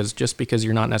this, because just because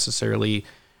you're not necessarily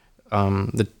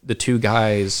the two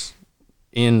guys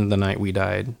in The Night We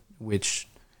Died, which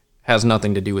has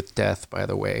nothing to do with death, by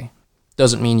the way,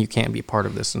 doesn't mean you can't be part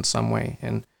of this in some way.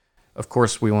 And of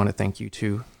course, we want to thank you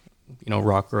too,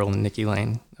 Rock Girl and Nikki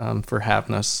Lane, for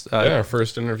having us. Our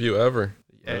first interview ever.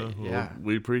 Yeah.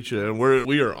 We appreciate it. And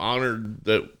we are honored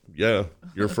that,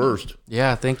 you're first.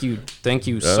 Yeah, thank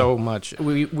you so much.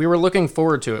 We were looking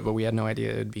forward to it, but we had no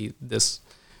idea it'd be this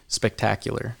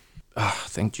spectacular.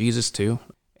 Thank Jesus too.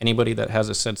 Anybody that has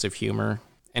a sense of humor,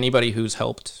 anybody who's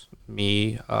helped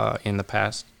me in the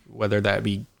past, whether that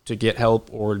be to get help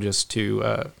or just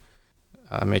to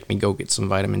make me go get some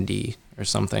vitamin D or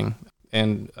something.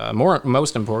 And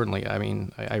most importantly,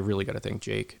 I really got to thank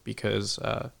Jake, because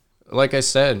like I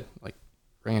said,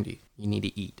 Randy, you need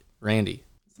to eat. Randy.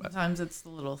 Sometimes it's the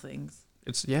little things.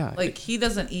 It's he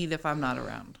doesn't eat if I'm not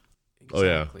around.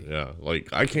 Exactly. Oh yeah.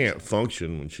 I can't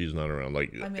function when she's not around.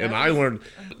 I learned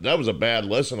that was a bad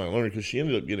lesson I learned, because she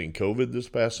ended up getting COVID this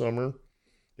past summer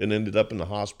and ended up in the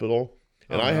hospital.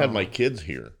 And I had my kids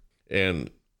here,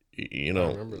 and I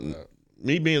remember that.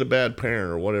 Me being a bad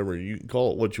parent or whatever, you can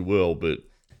call it what you will, but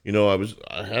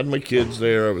I had my kids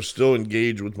there. I was still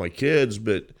engaged with my kids,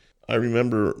 but I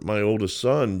remember my oldest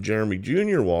son, Jeremy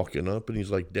Jr., walking up, and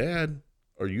he's like, "Dad,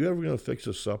 are you ever going to fix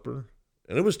us supper?"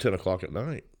 And it was 10 o'clock at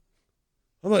night.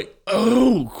 I'm like,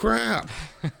 oh, crap.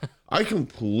 I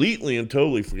completely and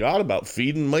totally forgot about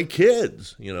feeding my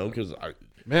kids, because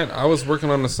I was working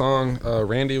on a song.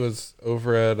 Randy was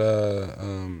over at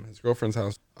his girlfriend's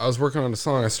house. I was working on a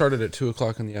song. I started at 2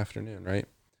 o'clock in the afternoon, right?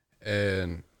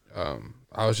 And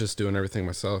I was just doing everything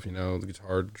myself, the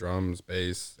guitar, drums,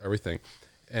 bass, everything.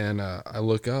 And I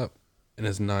look up, and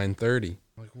it's 9:30.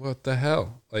 I'm like, what the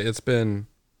hell? It's been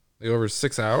over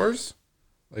 6 hours?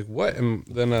 What? And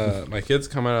then my kids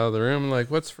come out of the room,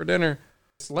 what's for dinner?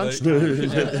 It's lunchtime.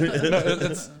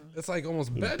 It's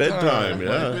almost bedtime. Bedtime,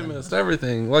 yeah. We missed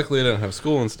everything. Luckily, I didn't have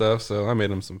school and stuff, so I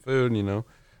made them some food,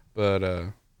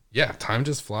 But, time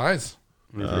just flies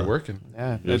when you're working.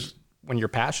 Yeah, when you're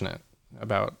passionate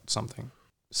about something.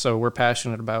 So we're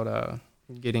passionate about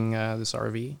getting this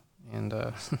RV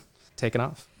and taking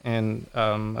off. And,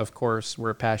 of course,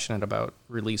 we're passionate about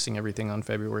releasing everything on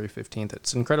February 15th.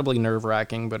 It's incredibly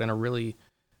nerve-wracking, but in a really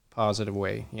positive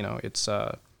way. It's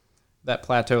that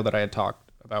plateau that I had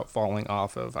talked about falling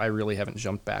off of. I really haven't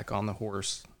jumped back on the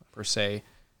horse, per se.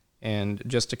 And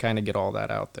just to kind of get all that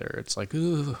out there, it's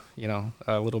ooh,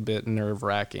 a little bit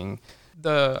nerve-wracking.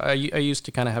 I used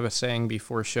to kind of have a saying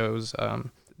before shows,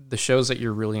 the shows that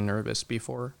you're really nervous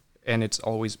before, and it's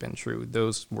always been true,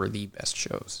 those were the best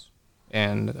shows.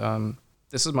 And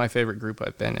this is my favorite group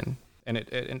I've been in. And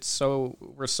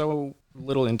we're so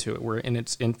little into it. We're in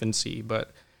its infancy,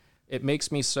 but it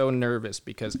makes me so nervous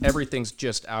because everything's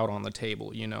just out on the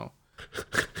table,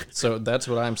 So that's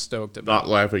what I'm stoked about. Not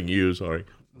laughing you, sorry.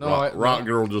 No, Rock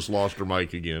Girl just lost her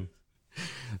mic again.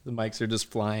 The mics are just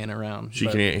flying around. She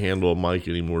can't handle a mic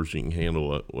anymore. She can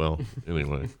handle it. Well,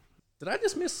 anyway. Did I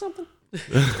just miss something?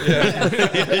 Yeah.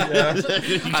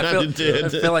 I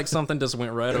feel like something just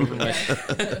went right over my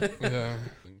Yeah.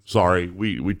 Sorry,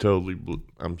 we totally.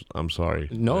 I'm sorry.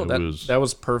 No, that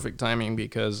was perfect timing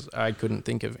because I couldn't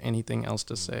think of anything else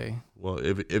to say. Well,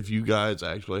 if you guys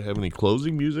actually have any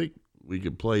closing music, we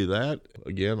could play that.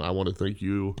 Again, I want to thank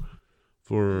you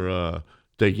for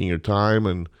taking your time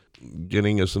and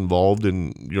getting us involved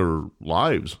in your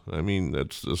lives. I mean,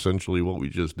 that's essentially what we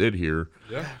just did here.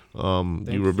 Yeah.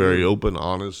 You were very open,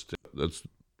 honest. That's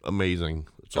amazing.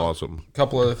 It's awesome. A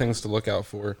couple other things to look out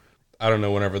for. I don't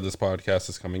know whenever this podcast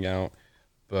is coming out,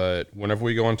 but whenever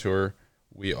we go on tour,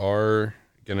 we are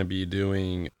going to be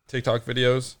doing TikTok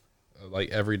videos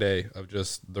every day of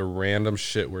just the random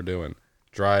shit we're doing.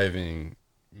 Driving,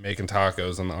 making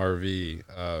tacos on the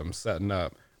RV, setting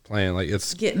up, playing.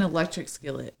 It's Get an electric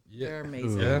skillet. Yeah. They're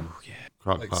amazing. Yeah.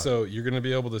 Crock pot. So you're going to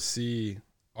be able to see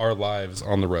our lives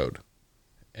on the road.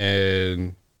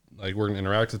 And Like, we're going to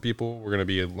interact with people. We're going to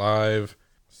be live.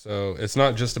 So it's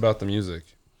not just about the music.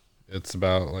 It's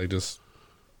about, like, just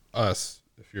us.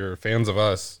 If you're fans of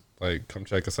us, like, come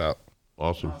check us out.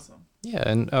 Awesome. Yeah,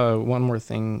 and one more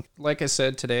thing. Like I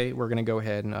said today, we're going to go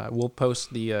ahead and we'll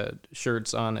post the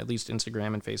shirts on at least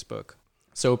Instagram and Facebook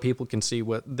so people can see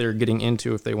what they're getting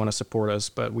into if they want to support us.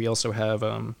 But we also have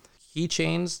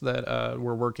keychains that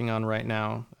we're working on right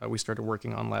now. We started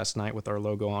working on last night with our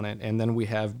logo on it. And then we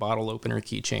have bottle opener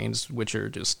keychains, which are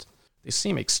just, they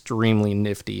seem extremely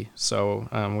nifty. So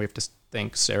we have to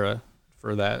thank Sarah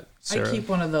for that. Sarah. I keep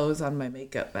one of those on my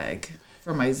makeup bag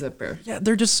for my zipper. Yeah,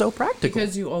 they're just so practical.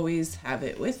 Because you always have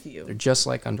it with you. They're just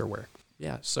like underwear.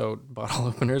 Yeah, so bottle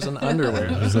openers and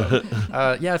underwear. So,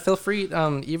 yeah, feel free,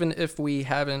 even if we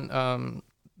haven't,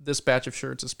 this batch of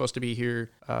shirts is supposed to be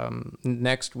here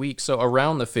next week. So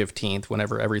around the 15th,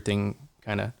 whenever everything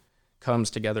kind of comes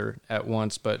together at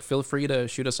once. But feel free to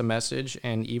shoot us a message.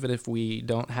 And even if we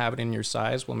don't have it in your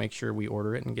size, we'll make sure we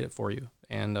order it and get it for you.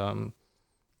 And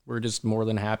we're just more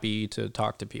than happy to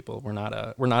talk to people. We're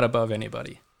not above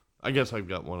anybody. I guess I've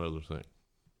got one other thing.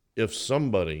 If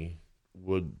somebody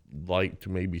would like to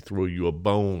maybe throw you a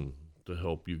bone to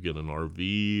help you get an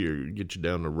RV or get you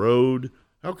down the road,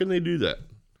 how can they do that?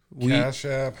 Cash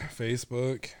App,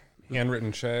 Facebook,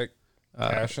 handwritten check,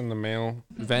 cash in the mail,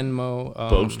 Venmo,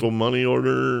 Postal money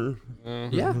order?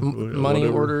 yeah, money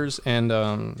whatever. orders, and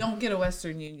Don't get a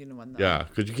Western Union one, though. Yeah,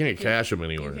 because you can't cash them You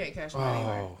anywhere. can't cash them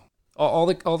anywhere.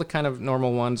 all the kind of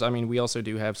normal ones. I mean, we also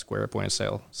do have Square point of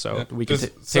sale, so we can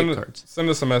Just take cards. Send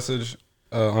us a message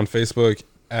on Facebook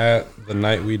at The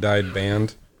Night We Died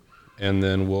Band, and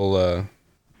then we'll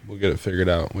get it figured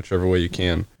out whichever way you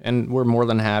can. And we're more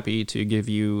than happy to give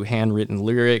you handwritten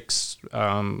lyrics,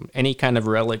 any kind of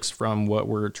relics from what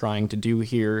we're trying to do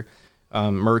here,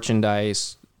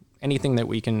 merchandise, anything that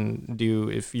we can do.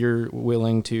 If you're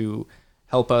willing to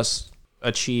help us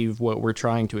achieve what we're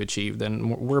trying to achieve, then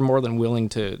we're more than willing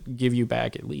to give you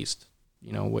back at least,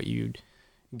 what you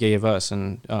gave us.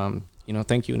 And,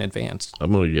 thank you in advance.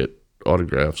 I'm going to get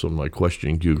autographs on my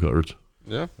question cue cards.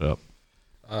 Yeah. Yep.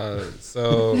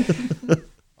 So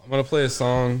I'm going to play a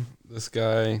song. This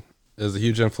guy is a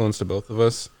huge influence to both of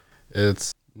us.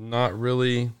 It's not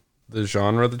really the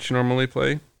genre that you normally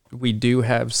play. We do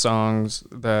have songs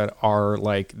that are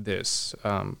like this.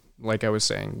 Like I was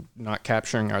saying, not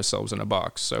capturing ourselves in a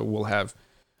box. So we'll have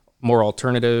more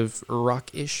alternative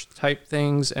rock-ish type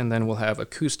things, and then we'll have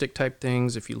acoustic type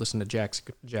things if you listen to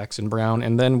Jackson Browne,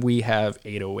 and then we have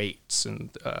 808s and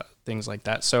things like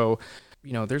that. So,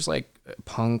 there's like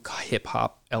punk,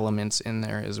 hip-hop elements in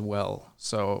there as well.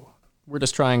 So we're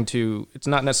just trying to, it's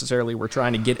not necessarily we're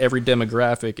trying to get every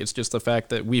demographic, it's just the fact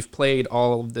that we've played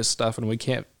all of this stuff and we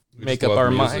can't make up our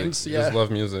minds. We just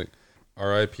love music.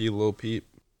 R.I.P. Lil Peep.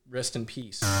 Rest in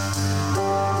peace.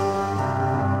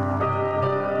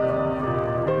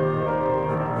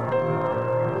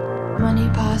 Money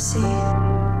Posse.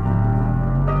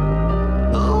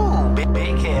 Ooh,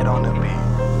 big head on the beat.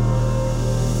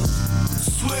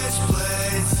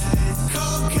 Switchblades,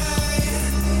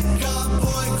 cocaine, got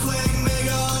boy click,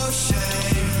 Mega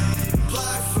O'Shea,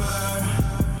 black fur,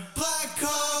 black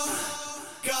coat,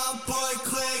 got boy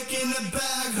click in the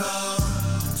bag ho.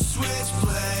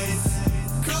 Switchblades,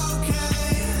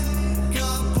 cocaine,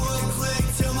 got boy click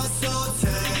till my soul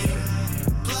take.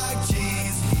 Black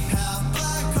jeans, half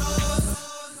black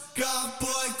hose, got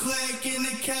boy click in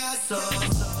the castle.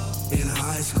 In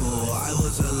high school, I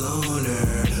was a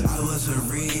loner, I was a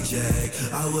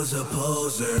reject, I was a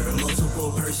poser,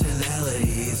 multiple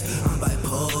personalities, I'm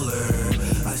bipolar,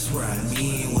 I swear I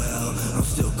mean well, I'm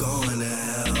still going to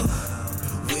hell.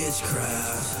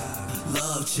 Witchcraft,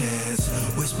 love chants,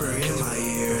 whisper in my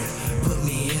ear, put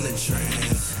me in a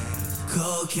trance.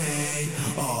 Cocaine,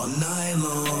 all night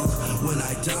long, when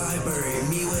I die, bury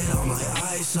me with all my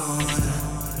eyes on.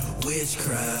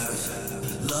 Witchcraft,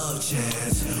 love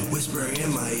chants, whisper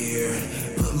in my ear,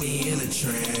 put me in a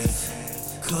trance.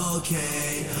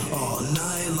 Cocaine, all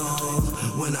night long,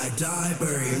 when I die,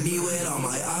 bury me with all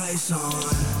my eyes on.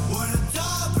 When I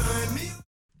die, bury me.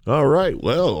 All right.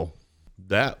 Well,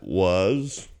 that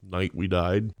was Night We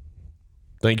Died.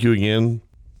 Thank you again,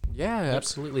 Yeah,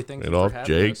 absolutely. Thank you and for off having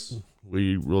Jake. us.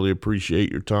 We really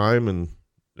appreciate your time and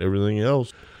everything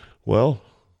else. Well,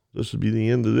 this would be the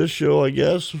end of this show, I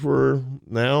guess, for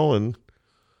now. And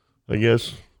I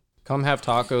guess, Come have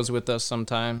tacos with us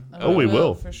sometime. Oh, we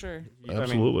will. For sure.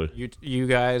 absolutely. You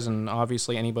guys, and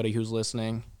obviously anybody who's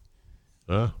listening.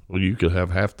 Well, you could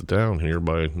have half the town here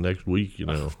by next week,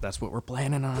 That's what we're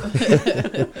planning on.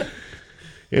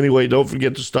 Anyway, don't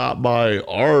forget to stop by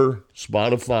our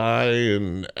Spotify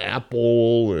and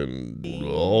Apple and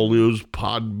all those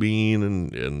Podbean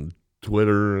and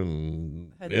Twitter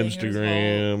and Headbangers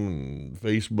Instagram and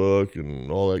Facebook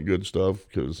and all that good stuff,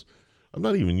 because I'm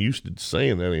not even used to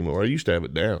saying that anymore. I used to have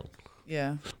it down.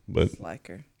 Yeah. But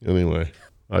Slacker. anyway,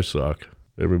 I suck.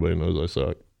 Everybody knows I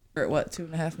suck. We're at what,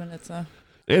 2.5 minutes now?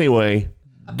 Anyway,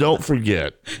 don't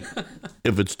forget,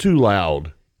 if it's too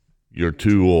loud, you're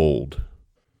too old.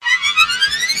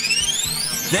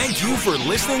 Thank you for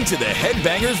listening to the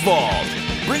Headbangers Vault,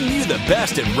 bringing you the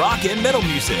best in rock and metal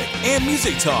music and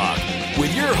music talk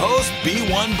with your hosts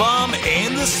B1 Bomb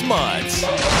and the Smuts.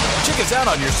 Check us out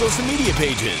on your social media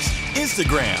pages,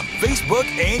 Instagram, Facebook,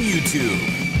 and YouTube.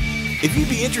 If you'd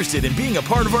be interested in being a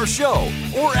part of our show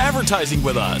or advertising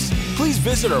with us, please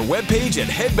visit our webpage at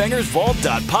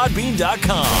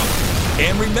headbangersvault.podbean.com.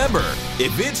 And remember,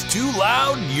 if it's too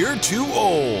loud, you're too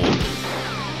old.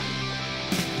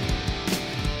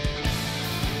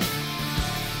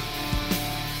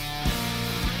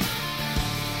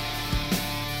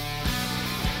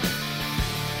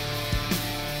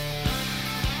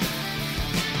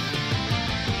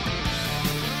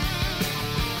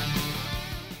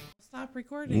 Stop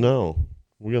recording. No,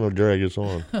 we're going to drag us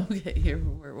on. Okay, here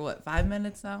we're what, 5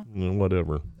 minutes now?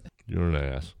 Whatever. You're an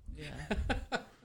ass. Yeah.